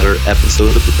Wednesday on another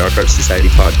episode of the Dark Art Society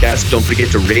podcast. Don't forget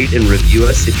to rate and review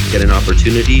us if you get an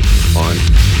opportunity on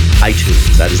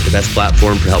iTunes. That is the best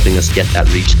platform for helping us get that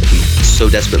reach that we so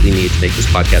desperately need to make this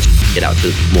podcast get out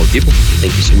to more people.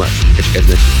 Thank you so much. Catch you guys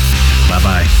next week.